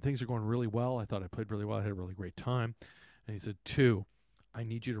 listen, things are going really well. I thought I played really well. I had a really great time. And he said, 2, I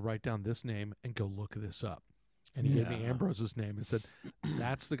need you to write down this name and go look this up. And he gave me Yeah. Ambrose's name and said,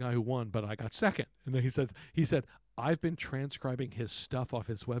 that's the guy who won, but I got second. And then he said, I've been transcribing his stuff off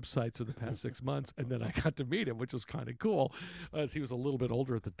his websites for the past 6 months. And then I got to meet him, which was kind of cool as he was a little bit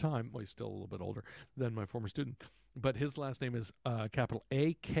older at the time. Well, he's still a little bit older than my former student. But his last name is capital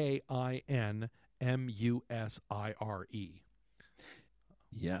AKINMUSIRE.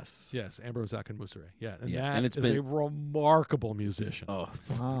 Yes. Yes, Ambrose Akinmusire. Yeah, and Yeah, that and it's is been- a remarkable musician. Oh,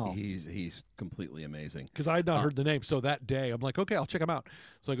 Wow. he's completely amazing. Because I had not heard the name, so that day I'm like, okay, I'll check him out.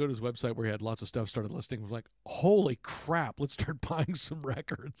 So I go to his website where he had lots of stuff. Started listing. Was like, holy crap! Let's start buying some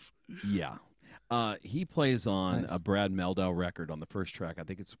records. Yeah. He plays on Nice. a Brad Meldau record on the first track. I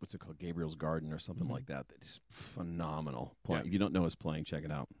think it's what's it called, Gabriel's Garden or something Mhm. like that. That is phenomenal. Play. Yeah. If you don't know his playing, check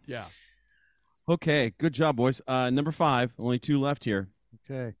it out. Yeah. Okay, good job, boys. Number 5, only 2 left here.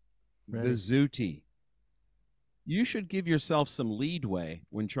 Okay. Ready. Vizzuti. You should give yourself some leadway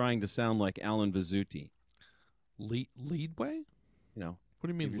when trying to sound like Alan Vizzuti. Leadway? You know, What do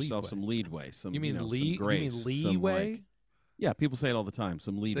you mean give yourself leadway? some leadway. Some, You mean know, lee? some You grace. mean some, leeway? like- yeah, people say it all the time.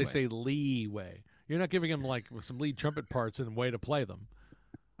 Some leadway. They say leeway. You're not giving him like some lead trumpet parts and a way to play them.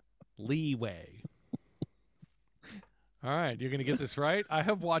 Leeway. All right, you're gonna get this right. I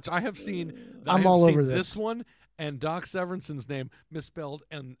have seen. I I'm have all seen over this this. one and Doc Severson's name misspelled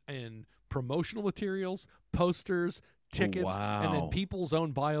in promotional materials, posters, tickets, and then Wow. people's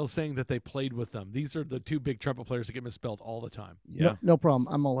own bios saying that they played with them. These are the 2 big trumpet players that get misspelled all the time. Yeah. No problem.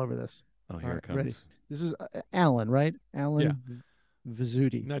 I'm all over this. Oh, here All it right, comes. ready. This is Alan, right? Alan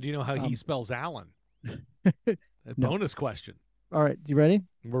Vizzuti. Now, do you know how he Um, spells Alan? A No. bonus question. All right. You ready?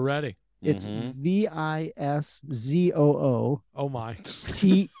 We're ready. It's Mhm. VISZOO Oh my.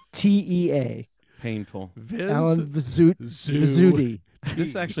 TEA. Painful. Viz. Alan Zoo. Vizzuti.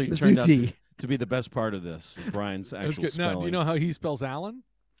 This actually turned out Vizzuti. to be the best part of this. Brian's That was actual good. Now, spelling. do you know how he spells Allen?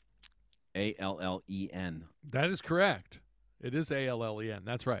 Allen. That is correct. It is Allen.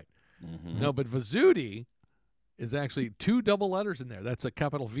 That's right. Mm-hmm. No, but Vizzuti is actually 2 double letters in there. That's a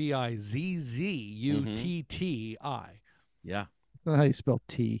capital VIZZUTTI. Yeah. That's not how you spell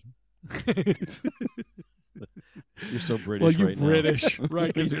T. You're so British Well, you're right British,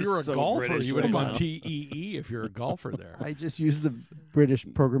 right? Because if You're you were a so golfer, British you would have right gone now. TEE if you're a golfer there. I just use the British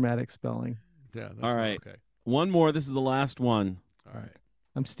programmatic spelling. Yeah. That's All not right. Okay. now. One more. This is the last one. All right.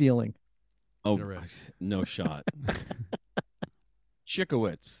 I'm stealing. Oh, Get ready. no shot.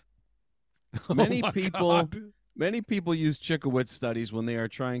 Chickowitz. Oh Many my people- God. Many people use Chickowitz studies when they are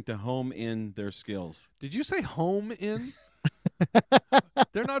trying to home in their skills. Did you say home in?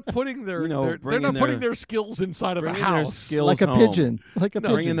 They're not putting their they're bringing not putting their- their skills inside of a bringing their house. skills like a home. pigeon, like a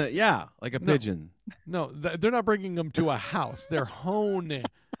No. Bringing pigeon. like a No. pigeon. No, they're not bringing them to a house. They're honing.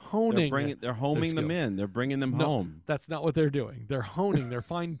 They're homing them skills. in. They're bringing them No. home. That's not what they're doing. They're honing. They're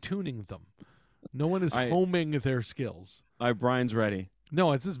fine tuning them. No one is I- homing their skills. All right, Brian's ready.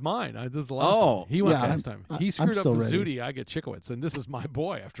 No, this is mine. This is the last Oh. time. He went Yeah, last time. He I'm screwed up still the ready. Zooty. I get Chickowitz, and this is my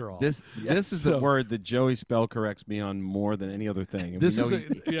boy after all. This is the So- word that Joey spell corrects me on more than any other thing. And This we know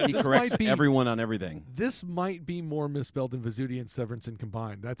is yeah, he this corrects might be, everyone on everything. This might be more misspelled than Vesuti and Severinsen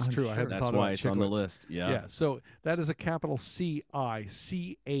combined. That's I'm true. I sure. hadn't That's thought why about it's on the Chickowitz. list. Yeah. Yeah, so that is a capital Cichowicz.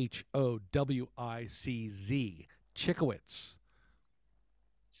 Chickowitz.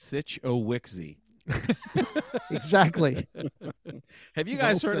 Sitch-o-wixy. Exactly. Have you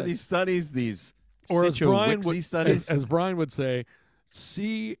guys Well heard of said. these studies? These Or as Brian Sitch-o-wixy would, studies? as Brian would say,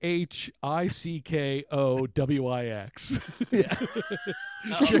 Chickowix.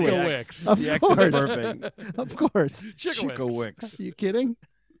 Chickowicz. Of The X is course. perfect. Of course. Chickowicz. Are you kidding?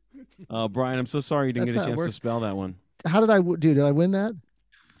 Brian, I'm so sorry you didn't That's get a how it chance to works. spell that one. How did I do? Did I win that?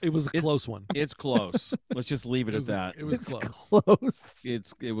 It was a close one. It's close. Let's just leave it at that. It was It's close. close.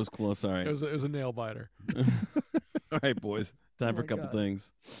 It was close. All right. It was a nail biter. All right, boys. Time for a my couple God.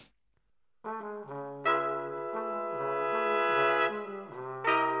 things.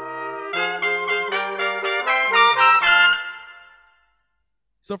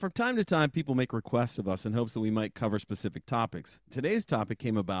 So from time to time, people make requests of us in hopes that we might cover specific topics. Today's topic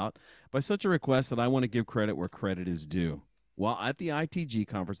came about by such a request that I want to give credit where credit is due. While at the ITG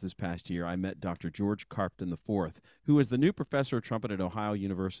conference this past year, I met Dr. George Carpton IV, who is the new professor of trumpet at Ohio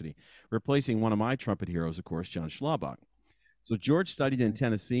University, replacing one of my trumpet heroes, of course, John Schlabach. So George studied in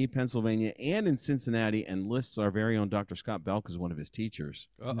Tennessee, Pennsylvania, and in Cincinnati, and lists our very own Dr. Scott Belk as one of his teachers.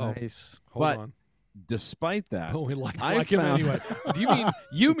 Uh-oh. Nice. Hold But- on. Despite that, Oh, we like I him found- anyway.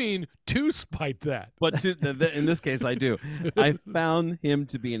 You mean to spite that? but in this case, I do. I found him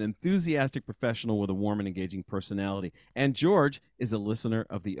to be an enthusiastic professional with a warm and engaging personality. And George is a listener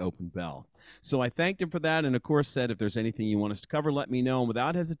of the Open Bell. So I thanked him for that and, of course, said, if there's anything you want us to cover, let me know. And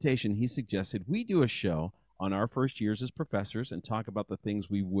without hesitation, he suggested we do a show on our first years as professors and talk about the things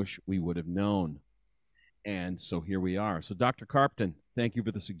we wish we would have known. And so here we are. So, Dr. Carpton, thank you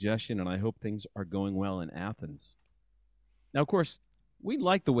for the suggestion, and I hope things are going well in Athens. Now, of course, we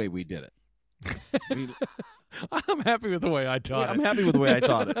like the way we did it. I'm happy with the way I taught I'm it. happy with the way I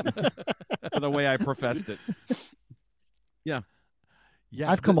taught it, for the way I professed it. Yeah,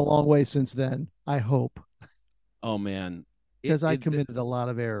 I've come a long way since then, I hope, Oh, man. because I committed a lot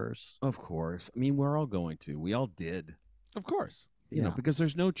of errors. Of course. I mean, we're all going to. We all did. Of course. You know, Yeah. because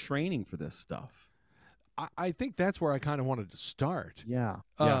there's no training for this stuff. I think that's where I kind of wanted to start. Yeah.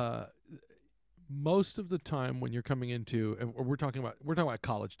 Most of the time when you're coming into, and we're talking about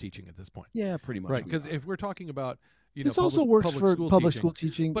college teaching at this point, Yeah, pretty much. right? we Because are. if we're talking about This also works for public school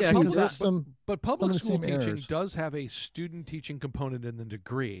teaching. But Yeah, too, public, 'cause there's some but public of the school same teaching errors. does have a student teaching component in the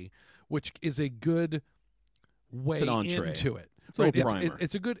degree, which is a good way an entree. into it. It's a Right? little primer.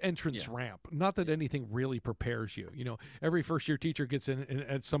 It's a good entrance Yeah. ramp. Not that anything really prepares you. You know, every first year teacher gets in and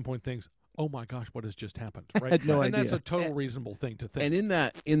at some point thinks, "Oh my gosh, what has just happened?" Right? had no and that's idea. a total reasonable thing to think. And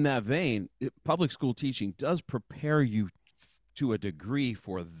in that vein, public school teaching does prepare you to a degree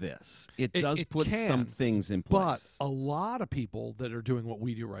for this. It does it put some can, things in But place. a lot of people that are doing what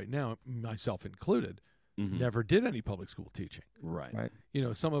we do right now, myself included, Mhm. never did any public school teaching. Right. Right. You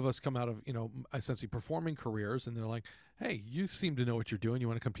know, some of us come out of, essentially performing careers, and they're like, "Hey, you seem to know what you're doing. You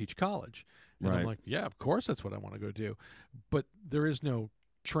want to come teach college?" And Right. I'm like, "Yeah, of course, that's what I want to go do." But there is no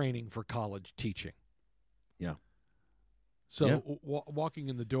training for college teaching. Yeah. So Yeah. walking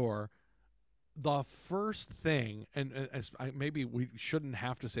in the door, the first thing, and maybe we shouldn't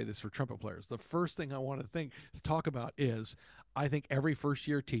have to say this for trumpet players. The first thing I want to talk about is, I think every first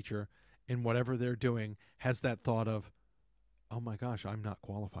year teacher in whatever they're doing has that thought of, "Oh my gosh, I'm not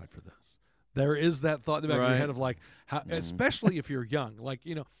qualified for this." There is that thought in the back of your Right. head of like, how, Mhm. especially if you're young. Like,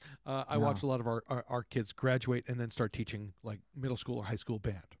 I Yeah. watch a lot of our kids graduate and then start teaching like middle school or high school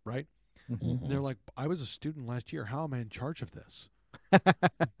band, right? Mhm. And they're like, "I was a student last year. How am I in charge of this?"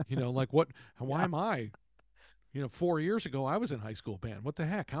 Like what? Why am I? 4 years ago I was in high school band. What the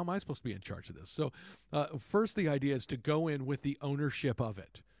heck? How am I supposed to be in charge of this? So, first the idea is to go in with the ownership of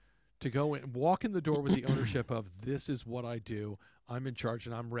it. To go in, walk in the door with the ownership of, this is what I do. I'm in charge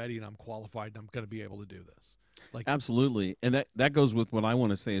and I'm ready and I'm qualified and I'm going to be able to do this. Like, Absolutely. And that goes with what I want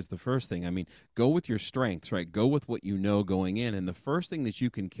to say is the first thing. I mean, go with your strengths, right? Go with what you know going in. And the first thing that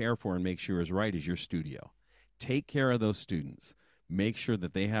you can care for and make sure is right is your studio. Take care of those students. Make sure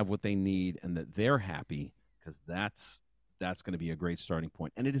that they have what they need and that they're happy, because that's that's going to be a great starting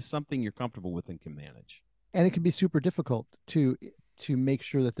point, and it is something you're comfortable with and can manage. And it can be super difficult to make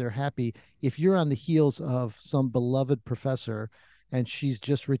sure that they're happy if you're on the heels of some beloved professor and she's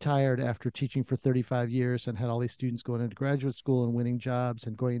just retired after teaching for 35 years and had all these students going into graduate school and winning jobs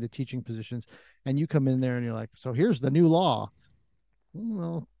and going into teaching positions, and you come in there and you're like, so here's the new law.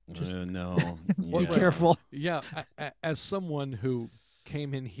 Well, just no, be careful. Yeah, as someone who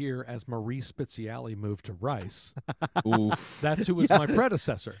came in here as Marie Speziali moved to Rice, Oof. that's who was my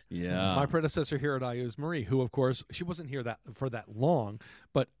predecessor. Yeah. My predecessor here at IU is Marie, who, of course, she wasn't here for that long,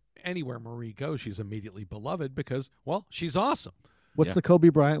 but anywhere Marie goes, she's immediately beloved because, well, she's awesome. What's the Kobe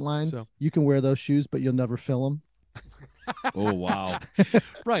Bryant line? So, you can wear those shoes, but you'll never fill them. Oh, wow.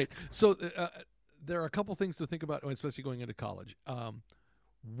 Right. So there are a couple things to think about, especially going into college.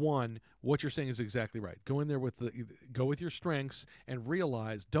 One, what you're saying is exactly right. Go in there go with your strengths and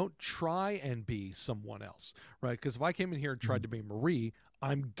realize, don't try and be someone else, right? Because if I came in here and tried to be Marie,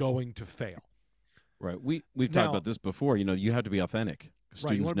 I'm going to fail. Right. We've talked about this before. You have to be authentic. Students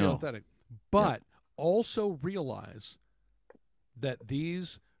right. You want to know. be authentic, but also realize that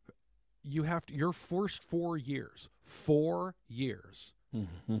your first 4 years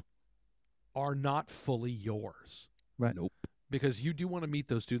Mm-hmm. are not fully yours. Right. Nope. Because you do want to meet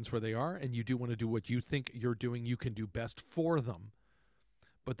those students where they are, and you do want to do what you think you can do best for them.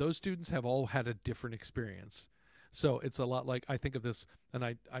 But those students have all had a different experience. So it's a lot like, I think of this, and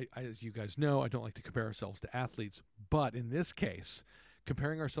I as you guys know, I don't like to compare ourselves to athletes, but in this case,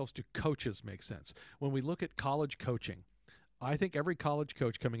 comparing ourselves to coaches makes sense. When we look at college coaching, I think every college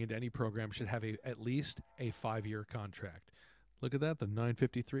coach coming into any program should have at least a 5-year contract. Look at that, the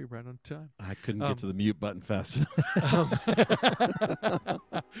 9:53 right on time. I couldn't get to the mute button fast enough.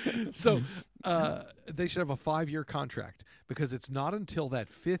 So they should have a 5-year contract, because it's not until that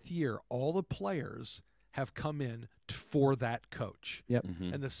 5th year all the players have come in for that coach. Yep.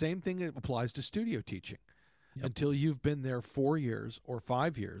 Mm-hmm. And the same thing applies to studio teaching. Yep. Until you've been there 4 years or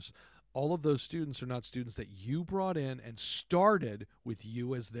 5 years, all of those students are not students that you brought in and started with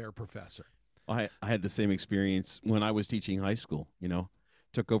you as their professor. I had the same experience when I was teaching high school.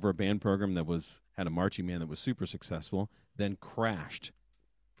 Took over a band program that had a marching band that was super successful, then crashed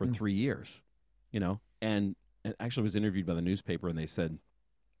for 3 years. And actually was interviewed by the newspaper, and they said,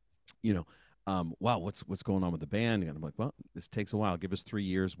 wow, what's going on with the band? And I'm like, well, this takes a while. Give us 3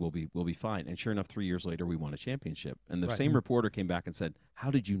 years, we'll be fine. And sure enough, 3 years later, we won a championship. And the same reporter came back and said,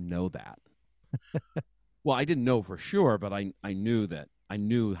 how did you know that? Well, I didn't know for sure, but I knew that. I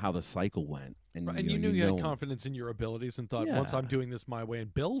knew how the cycle went. And, right. And you knew you had confidence in your abilities and thought, once I'm doing this my way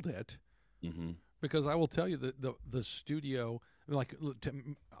and build it. Mm-hmm. Because I will tell you that the studio,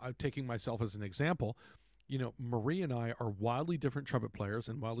 I'm taking myself as an example, Marie and I are wildly different trumpet players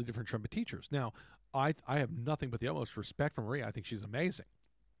and wildly different trumpet teachers. Now, I have nothing but the utmost respect for Marie. I think she's amazing.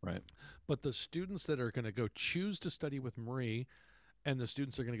 Right. But the students that are going to go choose to study with Marie, and the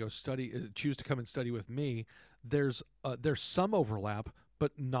students are going to go choose to come and study with me, there's some overlap,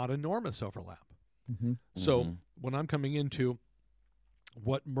 but not enormous overlap. Mm-hmm. So when I'm coming into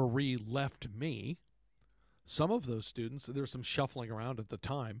what Marie left me, some of those students, there's some shuffling around at the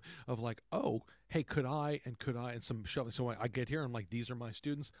time of like, oh, hey, could I, and some shuffling. So I get here and I'm like, these are my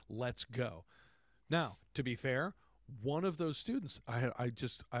students, let's go. Now, to be fair, one of those students, I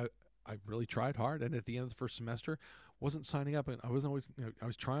really tried hard, and at the end of the first semester, wasn't signing up, and I wasn't always, I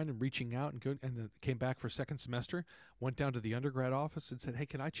was trying and reaching out and then came back for second semester, went down to the undergrad office and said, hey,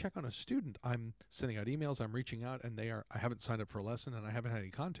 can I check on a student? I'm sending out emails, I'm reaching out, and I haven't signed up for a lesson, and I haven't had any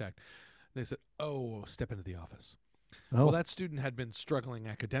contact. And they said, oh, step into the office. Oh. Well, that student had been struggling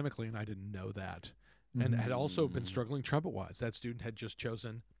academically, and I didn't know that, and had also been struggling trumpet-wise. That student had just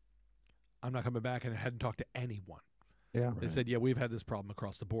chosen, I'm not coming back, and hadn't talked to anyone. Yeah. They said, yeah, we've had this problem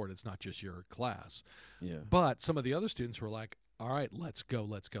across the board. It's not just your class. Yeah. But some of the other students were like, all right, let's go.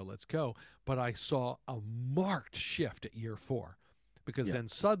 But I saw a marked shift at year 4, because then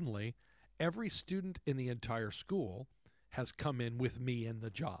suddenly every student in the entire school has come in with me in the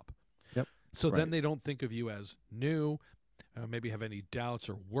job. Yep. So then they don't think of you as new, maybe have any doubts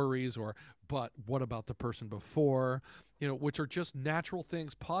or worries, but what about the person before, which are just natural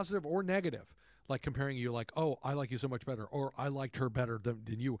things, positive or negative. Like comparing you, like, oh, I like you so much better, or I liked her better than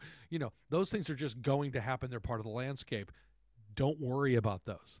you. Those things are just going to happen. They're part of the landscape. Don't worry about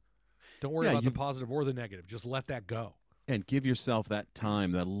those. Don't worry about the positive or the negative. Just let that go. And give yourself that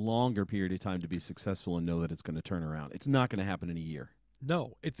time, that longer period of time to be successful and know that it's going to turn around. It's not going to happen in a year.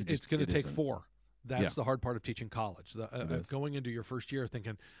 No, it's going to take 4. That's the hard part of teaching college. Going into your first year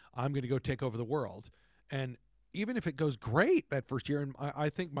thinking, I'm going to go take over the world. And even if it goes great that first year, and I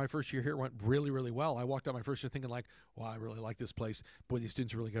think my first year here went really, really well. I walked out my first year thinking like, well, I really like this place. Boy, these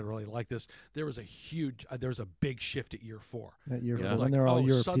students are really going to really like this. There was a big shift at year 4. At year It 4, was and they're all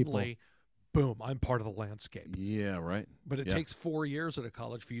your suddenly, boom, I'm part of the landscape. Yeah, right. But it takes 4 years at a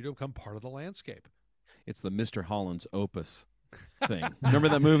college for you to become part of the landscape. It's the Mr. Holland's Opus thing. Remember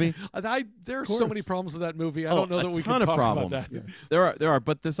that movie? There are so many problems with that movie. I don't know that we can ton of talk problems. about that. Yeah. There are.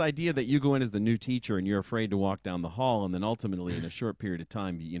 But this idea that you go in as the new teacher and you're afraid to walk down the hall, and then ultimately in a short period of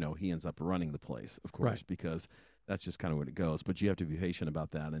time, he ends up running the place, of course, Right. because that's just kind of what it goes. But you have to be patient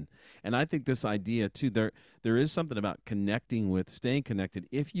about that. And I think this idea too, there is something about staying connected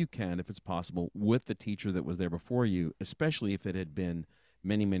if you can, if it's possible, with the teacher that was there before you, especially if it had been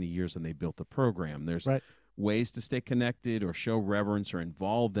many, many years and they built the program. There's Right. ways to stay connected or show reverence or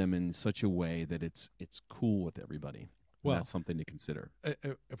involve them in such a way that it's cool with everybody. Well, that's something to consider.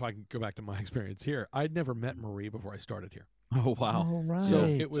 If I can go back to my experience here, I'd never met Marie before I started here. Oh, wow. All right. So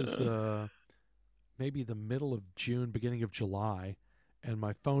it was maybe the middle of June, beginning of July, and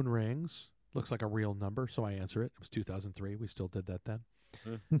my phone rings. Looks like a real number, so I answer it. It was 2003. We still did that then.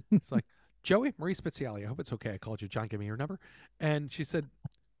 It's like, Joey, Marie Speziali. I hope it's okay. I called you. John, give me your number. And she said,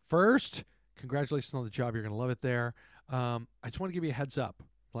 first, congratulations on the job. You're going to love it there. I just want to give you a heads up,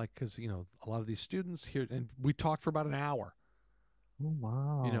 because a lot of these students here, and we talked for about an hour. Oh,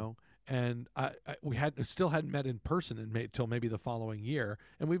 wow. And we still hadn't met in person until maybe the following year,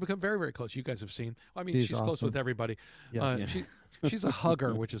 and we've become very, very close. You guys have seen. I mean, she's close awesome. with everybody. Yes. She's a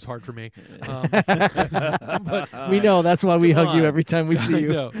hugger, which is hard for me. But we know that's why we hug you every time we see you.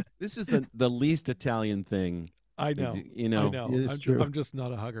 I know. This is the least Italian thing. I know. You know. I know. It is true. I'm just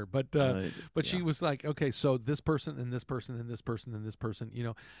not a hugger. But she was like, okay, so this person and this person and this person and this person,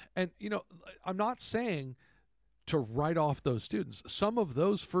 and I'm not saying to write off those students. Some of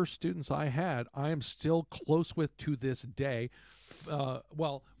those first students I had, I am still close with to this day.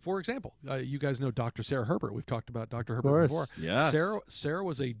 Well, for example, you guys know Dr. Sarah Herbert. We've talked about Dr. Herbert before. Yes. Sarah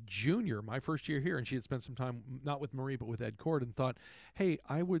was a junior my first year here, and she had spent some time not with Marie but with Ed Cord, and thought, hey,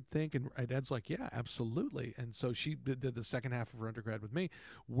 I would think, and Ed's like, yeah, absolutely. And so she did the second half of her undergrad with me.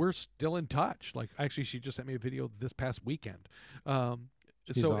 We're still in touch. Like, actually, she just sent me a video this past weekend. So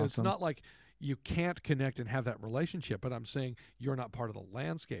awesome. It's not like you can't connect and have that relationship, but I'm saying you're not part of the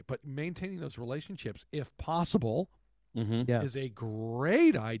landscape. But maintaining those relationships, if possible, Yes. is a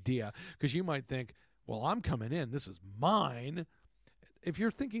great idea, because you might think, well, I'm coming in, this is mine. If you're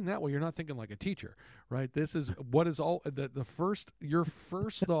thinking that way, you're not thinking like a teacher, right? This is what is all your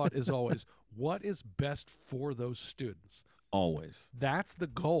first thought is always what is best for those students. Always. That's the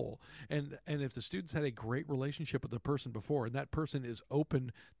goal. And if the students had a great relationship with the person before, and that person is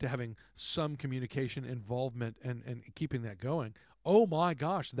open to having some communication, involvement, and keeping that going, oh my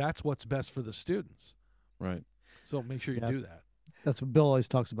gosh, that's what's best for the students. Right. So make sure you do that. That's what Bill always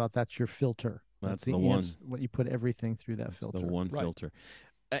talks about. That's your filter. That's the one. What you put everything through that filter. The one Right. filter.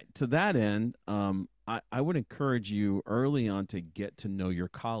 To that end, I would encourage you early on to get to know your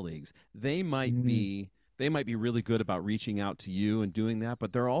colleagues. They might be really good about reaching out to you and doing that,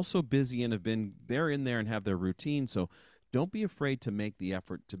 but they're also busy and they're in there and have their routine. So don't be afraid to make the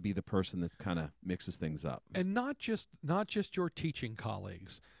effort to be the person that kind of mixes things up. And not just your teaching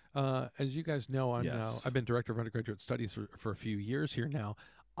colleagues. As you guys know, I've been director of undergraduate studies for a few years here now.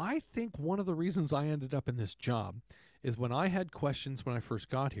 I think one of the reasons I ended up in this job is when I had questions when I first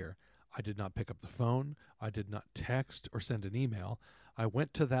got here, I did not pick up the phone. I did not text or send an email. I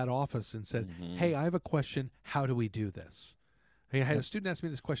went to that office and said, hey, I have a question. How do we do this? Hey, I had a student ask me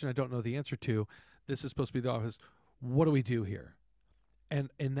this question I don't know the answer to. This is supposed to be the office. What do we do here? And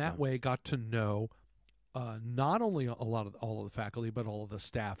in that way, got to know not only all of the faculty, but all of the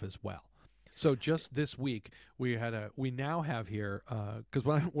staff as well. So just this week, we now have here, because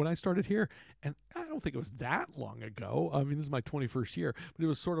when I started here, and I don't think it was that long ago. I mean, this is my 21st year, but it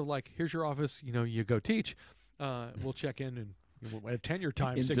was sort of like, here's your office. You go teach. We'll check in and at tenure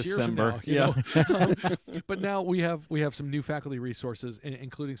time in 6 December. years from now. But now we have some new faculty resources,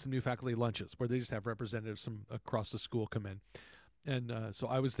 including some new faculty lunches, where they just have representatives from across the school come in. And so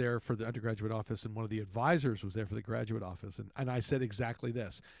I was there for the undergraduate office, and one of the advisors was there for the graduate office. And I said exactly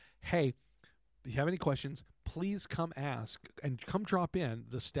this. Hey, if you have any questions, please come ask and come drop in.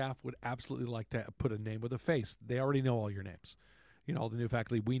 The staff would absolutely like to put a name with a face. They already know all your names. All the new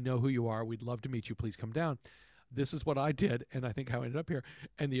faculty, we know who you are. We'd love to meet you. Please come down. This is what I did, and I think how I ended up here.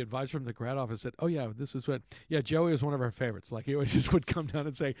 And the advisor from the grad office said, oh, yeah, this is what, Joey was one of our favorites. Like, he always just would come down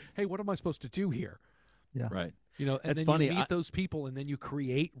and say, hey, what am I supposed to do here? Yeah. Right. And That's then funny. you meet those people, and then you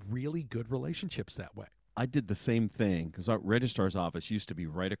create really good relationships that way. I did the same thing because our registrar's office used to be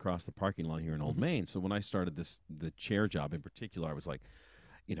right across the parking lot here in Old Mhm. Main. So when I started the chair job in particular, I was like,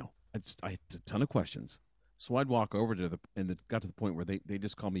 I had a ton of questions. So I'd walk over to and it got to the point where they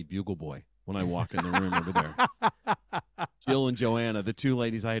just call me Bugle Boy when I walk in the room over there. Jill and Joanna, the two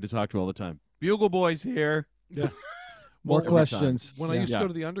ladies I had to talk to all the time. Bugle Boy's here. Yeah. More Well, every time. questions. When I Yeah. used to Yeah. go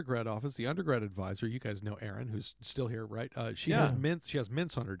to the undergrad office, the undergrad advisor, you guys know Erin, who's still here, right? She Yeah. has mints. She has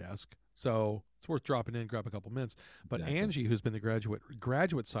mints on her desk, so it's worth dropping in, grab a couple mints. But Exactly. Angie, who's been the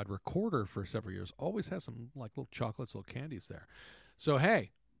graduate side recorder for several years, always has some like little chocolates, little candies there. So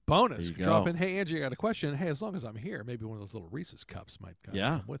hey, bonus, There you drop go. in. Hey Angie, I got a question. Hey, as long as I'm here, maybe one of those little Reese's cups might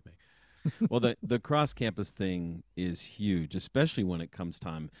Yeah. come with me. Well, the cross campus thing is huge, especially when it comes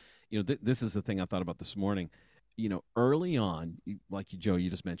time. This is the thing I thought about this morning. Early on, like Joe, you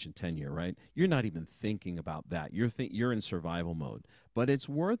just mentioned tenure, right? You're not even thinking about that. You're in survival mode. But it's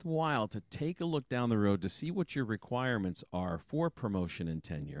worthwhile to take a look down the road to see what your requirements are for promotion and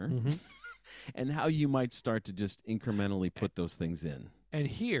tenure, Mm-hmm. and how you might start to just incrementally put those things in. And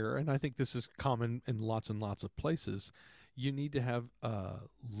here, and I think this is common in lots and lots of places, you need to have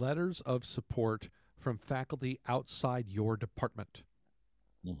letters of support from faculty outside your department.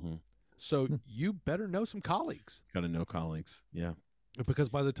 Mm-hmm. So you better know some colleagues. Got to know colleagues. Yeah. Because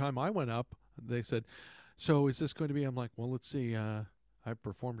by the time I went up, they said, so is this going to be? I'm like, well, let's see. I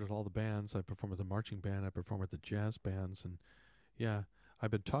performed at all the bands. I performed with the marching band. I performed with the jazz bands. And yeah, I've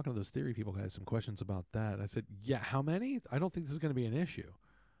been talking to those theory people who had some questions about that. I said, yeah, how many? I don't think this is going to be an issue.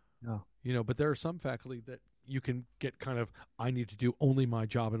 No. But there are some faculty that you can get kind of, I need to do only my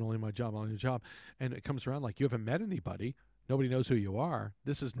job and only my job, only my job. And it comes around like you haven't met anybody. Nobody knows who you are.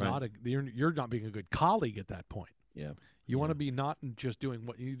 This is Right. you're not being a good colleague at that point. Yeah. You want to be not just doing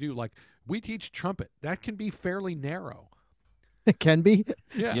what you do. Like we teach trumpet. That can be fairly narrow. It can be.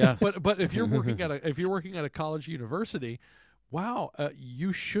 Yeah. Yeah. But if you're working at a college university, wow,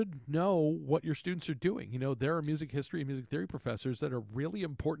 you should know what your students are doing. There are music history and music theory professors that are really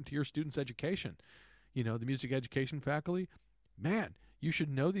important to your students' education. The music education faculty, man, you should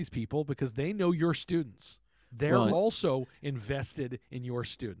know these people because they know your students. They're Well, also invested in your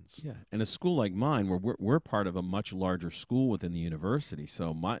students. Yeah, and a school like mine, where we're part of a much larger school within the university,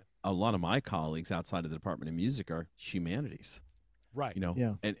 so a lot of my colleagues outside of the Department of Music are humanities, Right.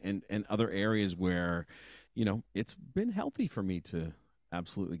 Yeah. and other areas where, it's been healthy for me to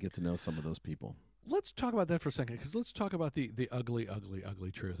absolutely get to know some of those people. Let's talk about that for a second, because let's talk about the ugly, ugly,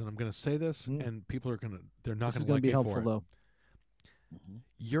 ugly truth. And I'm going to say this, and people are they're not This is going to going like to be me helpful, for it. though.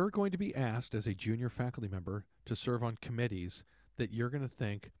 You're going to be asked as a junior faculty member to serve on committees that you're going to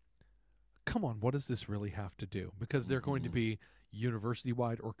think, come on, what does this really have to do? Because they're going to be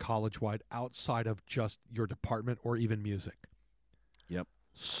university-wide or college-wide outside of just your department or even music. Yep.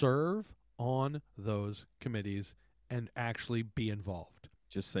 Serve on those committees and actually be involved.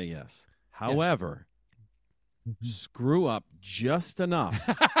 Just say yes. However, screw up just enough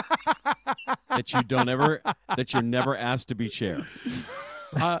that you're never asked to be chair.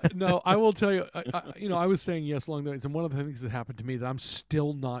 No, I will tell you. I was saying yes along the way, and one of the things that happened to me that I'm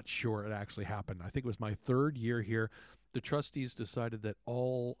still not sure it actually happened. I think it was my third year here. The trustees decided that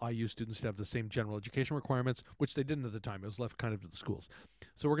all IU students have the same general education requirements, which they didn't at the time. It was left kind of to the schools.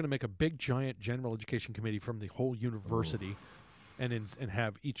 So we're going to make a big, giant general education committee from the whole university. And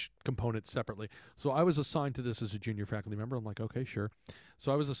have each component separately. So I was assigned to this as a junior faculty member. I'm like, okay, sure.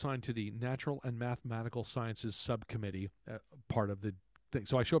 So I was assigned to the Natural and Mathematical Sciences Subcommittee, part of the thing.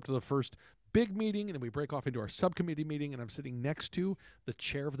 So I show up to the first big meeting, and then we break off into our subcommittee meeting, and I'm sitting next to the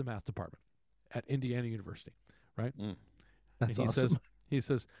chair of the math department at Indiana University, right? That's and awesome. He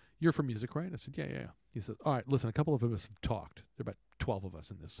says, you're from music, right? I said, yeah. He says, all right, listen, a couple of us have talked. There are about 12 of us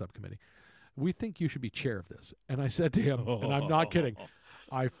in this subcommittee. We think you should be chair of this. And I said to him, and I'm not kidding,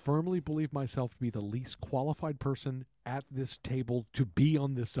 I firmly believe myself to be the least qualified person at this table to be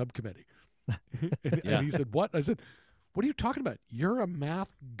on this subcommittee. And he said, what? I said, what are you talking about? You're a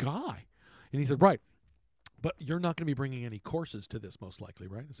math guy. And he said, right. But you're not going to be bringing any courses to this, most likely,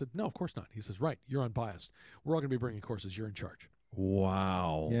 right? I said, no, of course not. He says, right, you're unbiased. We're all going to be bringing courses. You're in charge.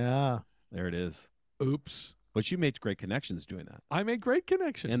 Wow. Yeah. There it is. Oops. But you made great connections doing that. I made great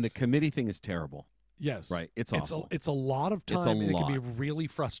connections. And the committee thing is terrible. Yes. Right. It's awful. It's a lot of time, It's a and it can be lot. really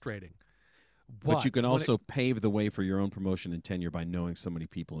frustrating. But you can when also pave the way for your own promotion and tenure by knowing so many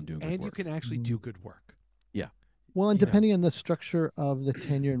people and doing good and work. you can actually do good work. Yeah. Well, and You know. depending on the structure of the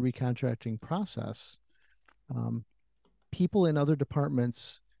tenure and recontracting process, people in other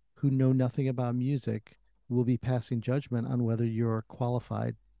departments who know nothing about music will be passing judgment on whether you're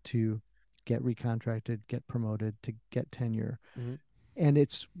qualified to get recontracted, get promoted, to get tenure. Mhm. And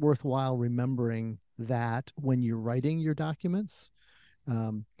it's worthwhile remembering that when you're writing your documents.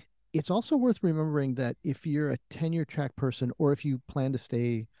 Um, it's also worth remembering that if you're a tenure track person, or if you plan to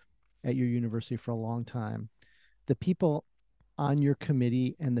stay at your university for a long time, the people on your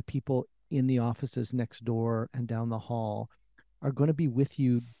committee and the people in the offices next door and down the hall are going to be with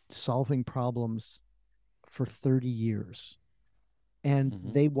you solving problems for 30 years. And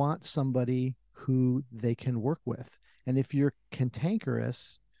they want somebody who they can work with. And if you're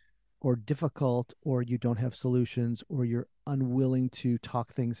cantankerous or difficult, or you don't have solutions, or you're unwilling to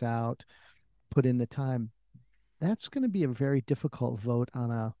talk things out, put in the time, that's going to be a very difficult vote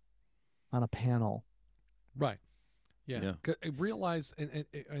on a panel. Right. Yeah. Realize, and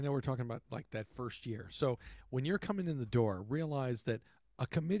I know we're talking about like that first year. So when you're coming in the door, realize that a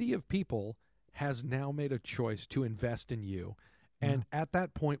committee of people has now made a choice to invest in you, and at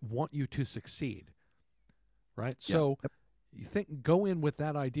that point want you to succeed. Right. Yeah. So you go in with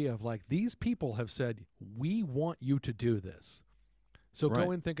that idea of like, these people have said, we want you to do this. So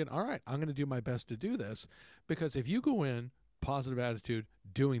go in thinking, all right, I'm going to do my best to do this, because if you go in positive attitude,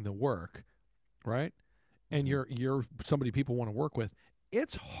 doing the work, right, and you're somebody people want to work with,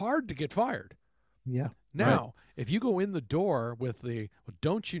 it's hard to get fired. Yeah. Now, if you go in the door with the,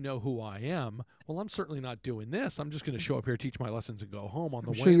 don't you know who I am? Well, I'm certainly not doing this. I'm just going to show up here, teach my lessons, and go home on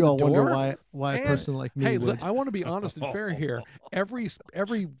the I'm way sure in you the all door. wonder why a person like me would. I want to be honest and fair here.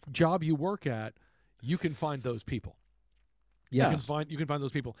 Every job you work at, you can find those people. Yes. You can find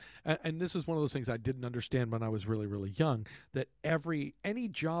those people. And this is one of those things I didn't understand when I was really, really young, that any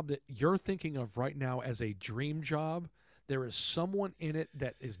job that you're thinking of right now as a dream job, there is someone in it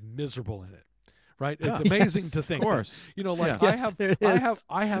that is miserable in it. Right? Yeah. It's amazing to Of think. course. You know, like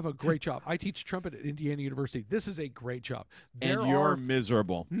I have a great job. I teach trumpet at Indiana University. This is a great job. And you're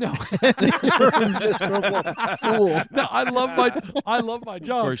miserable. No. You're a miserable fool. No, I love my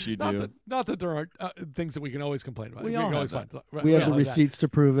job. Of course you do. Not that there aren't things that we can always complain about. We all have that. We have the receipts to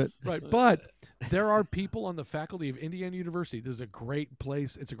prove it. Right, but there are people on the faculty of Indiana University. This is a great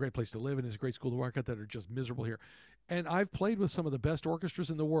place. It's a great place to live, and it's a great school to work at, that are just miserable here. And I've played with some of the best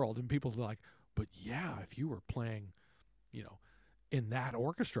orchestras in the world, and people's like, but yeah, if you were playing, in that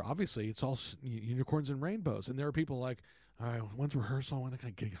orchestra, obviously it's all unicorns and rainbows. And there are people like, all right, when's rehearsal? When can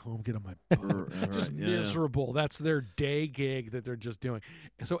I get home, get on my butt? Just miserable. That's their day gig that they're just doing.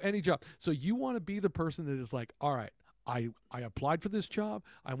 And so any job. So you want to be the person that is like, all right, I applied for this job.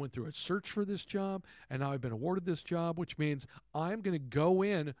 I went through a search for this job, and now I've been awarded this job, which means I'm going to go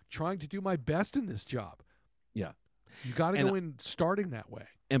in trying to do my best in this job. Yeah. You got to go in starting that way.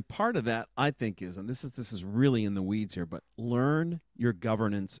 And part of that, I think, is, and this is really in the weeds here, but learn your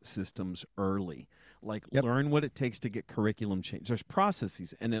governance systems early. Like, learn what it takes to get curriculum change. There's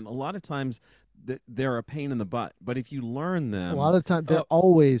processes, and then a lot of times they're a pain in the butt. But if you learn them, a lot of times they're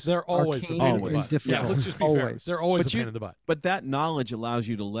always arcane and difficult. Yeah, let's just be fair. They're always a pain in the butt. But that knowledge allows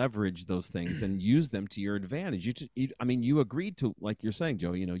you to leverage those things and use them to your advantage. You agreed to, like you're saying,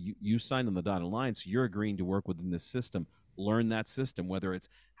 Joe. You signed on the dotted line, so you're agreeing to work within this system. Learn that system, whether it's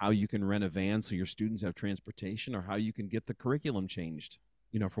how you can rent a van so your students have transportation, or how you can get the curriculum changed,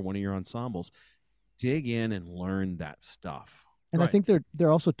 for one of your ensembles. Dig in and learn that stuff. And I think there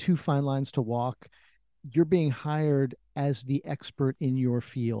are also two fine lines to walk. You're being hired as the expert in your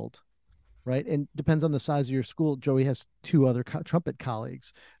field, right? And depends on the size of your school. Joey has two other trumpet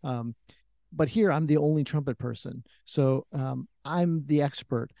colleagues. But here I'm the only trumpet person. So I'm the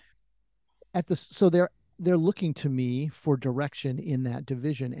expert at this. So they're looking to me for direction in that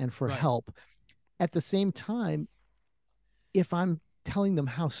division and for help. At the same time, if I'm telling them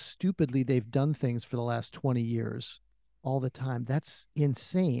how stupidly they've done things for the last 20 years all the time, that's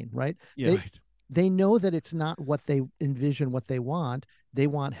insane, right? Yeah. They know that it's not what they envision, what they want. They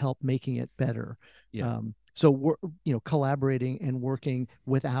want help making it better. Yeah. So we're, collaborating and working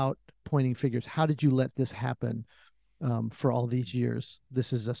without pointing fingers. How did you let this happen for all these years?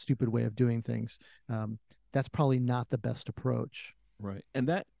 This is a stupid way of doing things. That's probably not the best approach. Right. And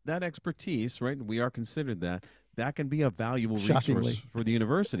that expertise, right, we are considered that can be a valuable Shockingly. resource for the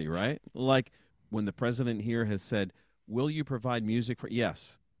university, right? Like when the president here has said, will you provide music for?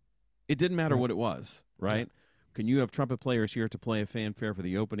 Yes. It didn't matter what it was, right? Yeah. Can you have trumpet players here to play a fanfare for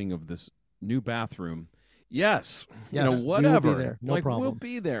the opening of this new bathroom? Yes. Whatever. We'll be there. No problem. We'll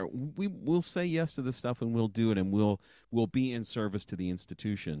be there. We'll say yes to this stuff, and we'll do it, and we'll be in service to the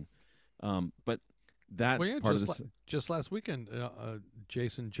institution. But that part of this, just last weekend,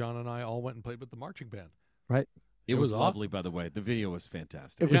 Jason, John, and I all went and played with the marching band. Right. It was lovely, by the way. The video was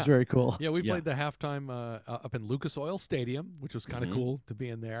fantastic. It was very cool. Yeah, we played the halftime up in Lucas Oil Stadium, which was kind of cool to be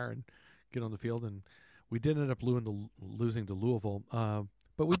in there and get on the field. And We did end up losing to Louisville.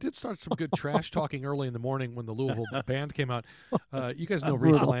 But we did start some good trash talking early in the morning when the Louisville band came out. You guys know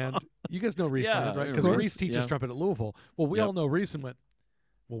Reese Land. You guys know Reese Land, right? Because Reese teaches trumpet at Louisville. Well, we all know Reese and went,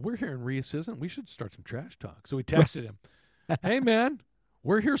 well, we're hearing Reese isn't. We should start some trash talk. So we texted him, hey, man,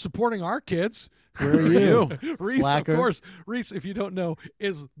 we're here supporting our kids. Where are you? Reese, Slacker. of course. Reese, if you don't know,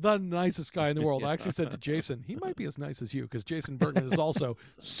 is the nicest guy in the world. I actually said to Jason, he might be as nice as you because Jason Bergman is also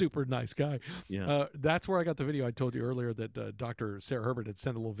super nice guy. Yeah. That's where I got the video. I told you earlier that Dr. Sarah Herbert had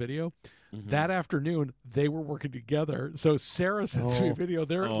sent a little video. Mm-hmm. That afternoon, they were working together. So Sarah sent me a video.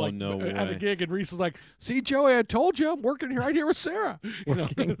 They're at a gig, and Reese is like, see, Joey, I told you I'm working right here with Sarah. You know?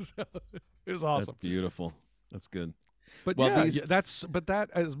 So, it was awesome. That's beautiful. That's good. But that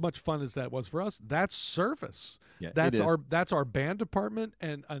as much fun as that was for us, that's service. Yeah, that's our band department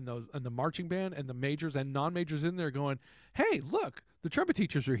and the marching band and the majors and non-majors in there going, hey, look, the trumpet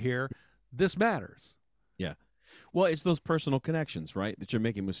teachers are here. This matters. Yeah. Well, it's those personal connections, right, that you're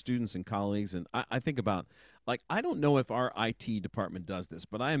making with students and colleagues. And I think about, like, I don't know if our IT department does this,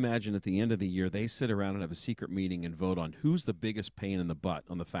 but I imagine at the end of the year, they sit around and have a secret meeting and vote on who's the biggest pain in the butt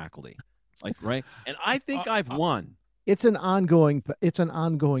on the faculty. Like, right? And I think I've won. It's an ongoing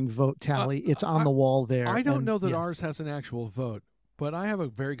vote tally. It's on the wall there. I don't know that ours has an actual vote, but I have a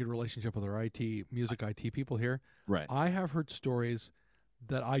very good relationship with our music IT people here. Right. I have heard stories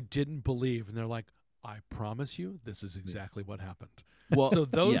that I didn't believe, and they're like, I promise you, this is exactly what happened. Well, so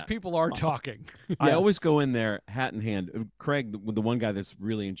those people are talking. I always go in there, hat in hand. Craig, the one guy that's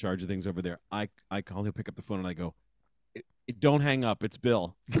really in charge of things over there, I call, he'll pick up the phone, and I go, don't hang up. It's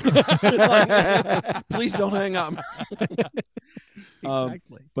Bill. Please don't hang up.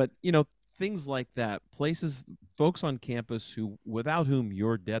 Exactly. But, things like that, folks on campus without whom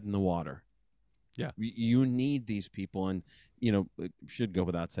you're dead in the water. Yeah. You need these people, and, it should go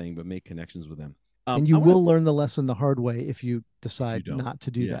without saying, but make connections with them. And you will learn the lesson the hard way if you decide not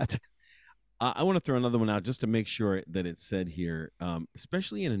to do that. I want to throw another one out just to make sure that it's said here,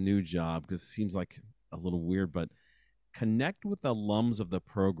 especially in a new job, because it seems like a little weird, but connect with alums of the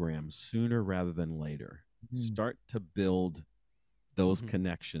program sooner rather than later. Start to build those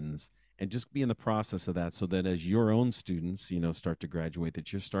connections and just be in the process of that so that as your own students, start to graduate,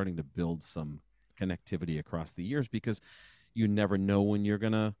 that you're starting to build some connectivity across the years, because you never know when you're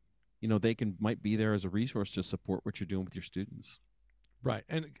going to, might be there as a resource to support what you're doing with your students. Right.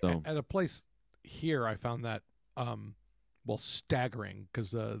 And at a place here, I found that, staggering,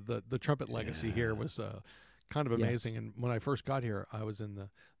 because the trumpet legacy here was kind of amazing. And when I first got here, I was in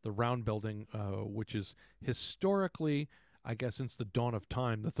the round building, which is historically, I guess, since the dawn of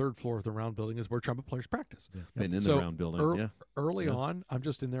time, the third floor of the round building is where trumpet players practice. Been in the round building. Early on, I'm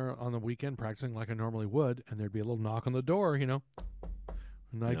just in there on the weekend practicing like I normally would, and there'd be a little knock on the door, and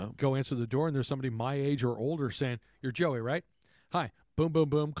I go answer the door, and there's somebody my age or older saying, "You're Joey, right? Hi." Boom, boom,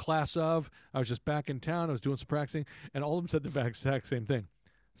 boom. Class of. I was just back in town. I was doing some practicing, and all of them said the exact same thing.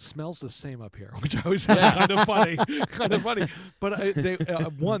 Smells the same up here, which I always found kind of funny. But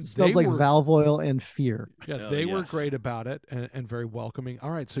smells like valve oil and fear. Yeah, they were great about it and very welcoming.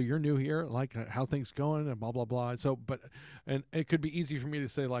 All right, so you're new here, like how things going and blah blah blah. So, and it could be easy for me to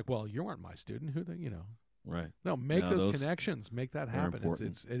say like, well, you weren't my student. Who Right. No, make those connections, make that happen.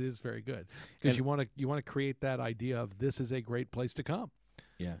 It is very good, because you want to create that idea of this is a great place to come.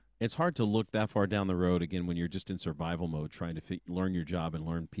 Yeah, it's hard to look that far down the road again when you're just in survival mode, trying to learn your job and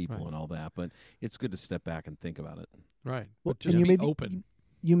learn people and all that. But it's good to step back and think about it. Right. Well, but just be open.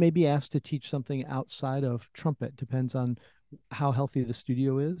 You may be asked to teach something outside of trumpet. Depends on how healthy the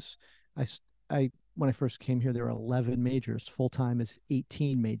studio is. When I first came here, there were 11 majors. Full time is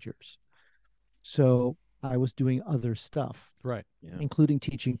 18 majors. So I was doing other stuff, right? Yeah. Including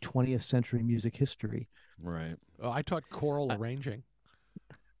teaching 20th century music history. Right. I taught choral arranging.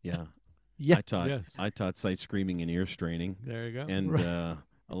 Yeah. Yeah. I taught sight screaming and ear straining. There you go. And a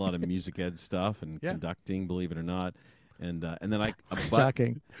lot of music ed stuff and conducting, believe it or not. And then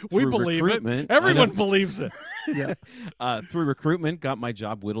shocking. We believe it. Everyone believes it. Yeah. Through recruitment, got my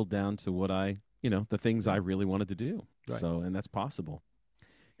job whittled down to what the things I really wanted to do. Right. So, and that's possible.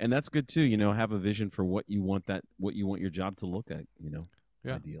 And that's good too, have a vision for what you want your job to look at,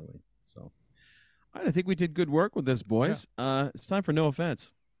 ideally. So I think we did good work with this, boys. Yeah. It's time for No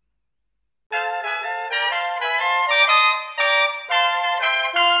Offense.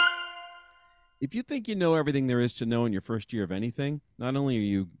 If you think you know everything there is to know in your first year of anything, not only are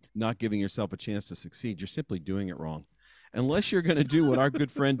you not giving yourself a chance to succeed, you're simply doing it wrong. Unless you're going to do what our good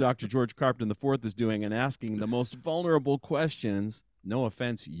friend Dr. George Carpenter IV is doing and asking the most vulnerable questions, no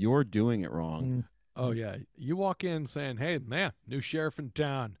offense, you're doing it wrong. Oh, yeah. You walk in saying, hey, man, new sheriff in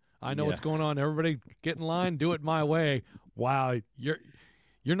town. I know Yeah. what's going on. Everybody get in line, do it my way. Wow, you're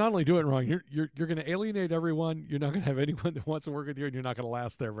not only doing it wrong, you're going to alienate everyone. You're not going to have anyone that wants to work with you, and you're not going to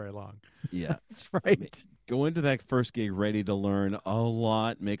last there very long. Yeah. That's right. Go into that first gig ready to learn a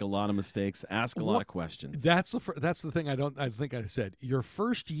lot, make a lot of mistakes, ask a lot of questions. That's the thing I think I said. Your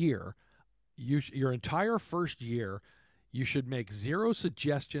first year, your entire first year, you should make 0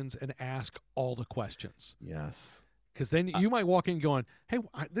 suggestions and ask all the questions. Yes. Because then you might walk in going, hey,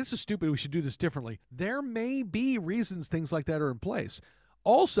 this is stupid. We should do this differently. There may be reasons things like that are in place.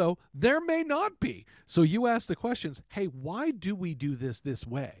 Also, there may not be. So you ask the questions, hey, why do we do this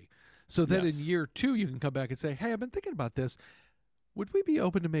way? So that Yes. in year 2, you can come back and say, hey, I've been thinking about this. Would we be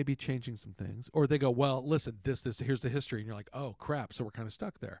open to maybe changing some things? Or they go, well, listen, this, here's the history. And you're like, oh, crap. So we're kind of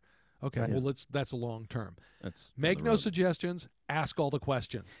stuck there. Okay, Right. well, that's a long term. That's Make down the no road. suggestions. Ask all the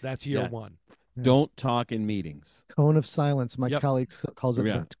questions. That's year Yeah. 1. Don't talk in meetings. Cone of silence. My Yep. colleague calls it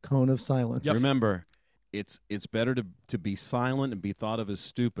Yeah. the cone of silence. Yep. Remember, it's better to be silent and be thought of as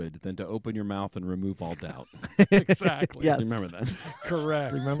stupid than to open your mouth and remove all doubt. Exactly. Yes. Remember that.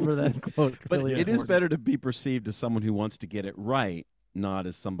 Correct. Remember that quote. But Really it is important. better to be perceived as someone who wants to get it right, not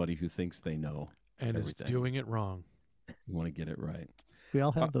as somebody who thinks they know And is everything. doing it wrong. You want to get it right. We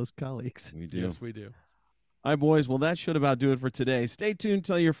all have those colleagues. We do. Yes, we do. All right, boys. Well, that should about do it for today. Stay tuned,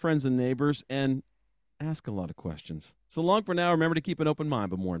 tell your friends and neighbors, and ask a lot of questions. So long for now. Remember to keep an open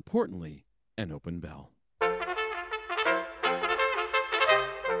mind, but more importantly, an open bell.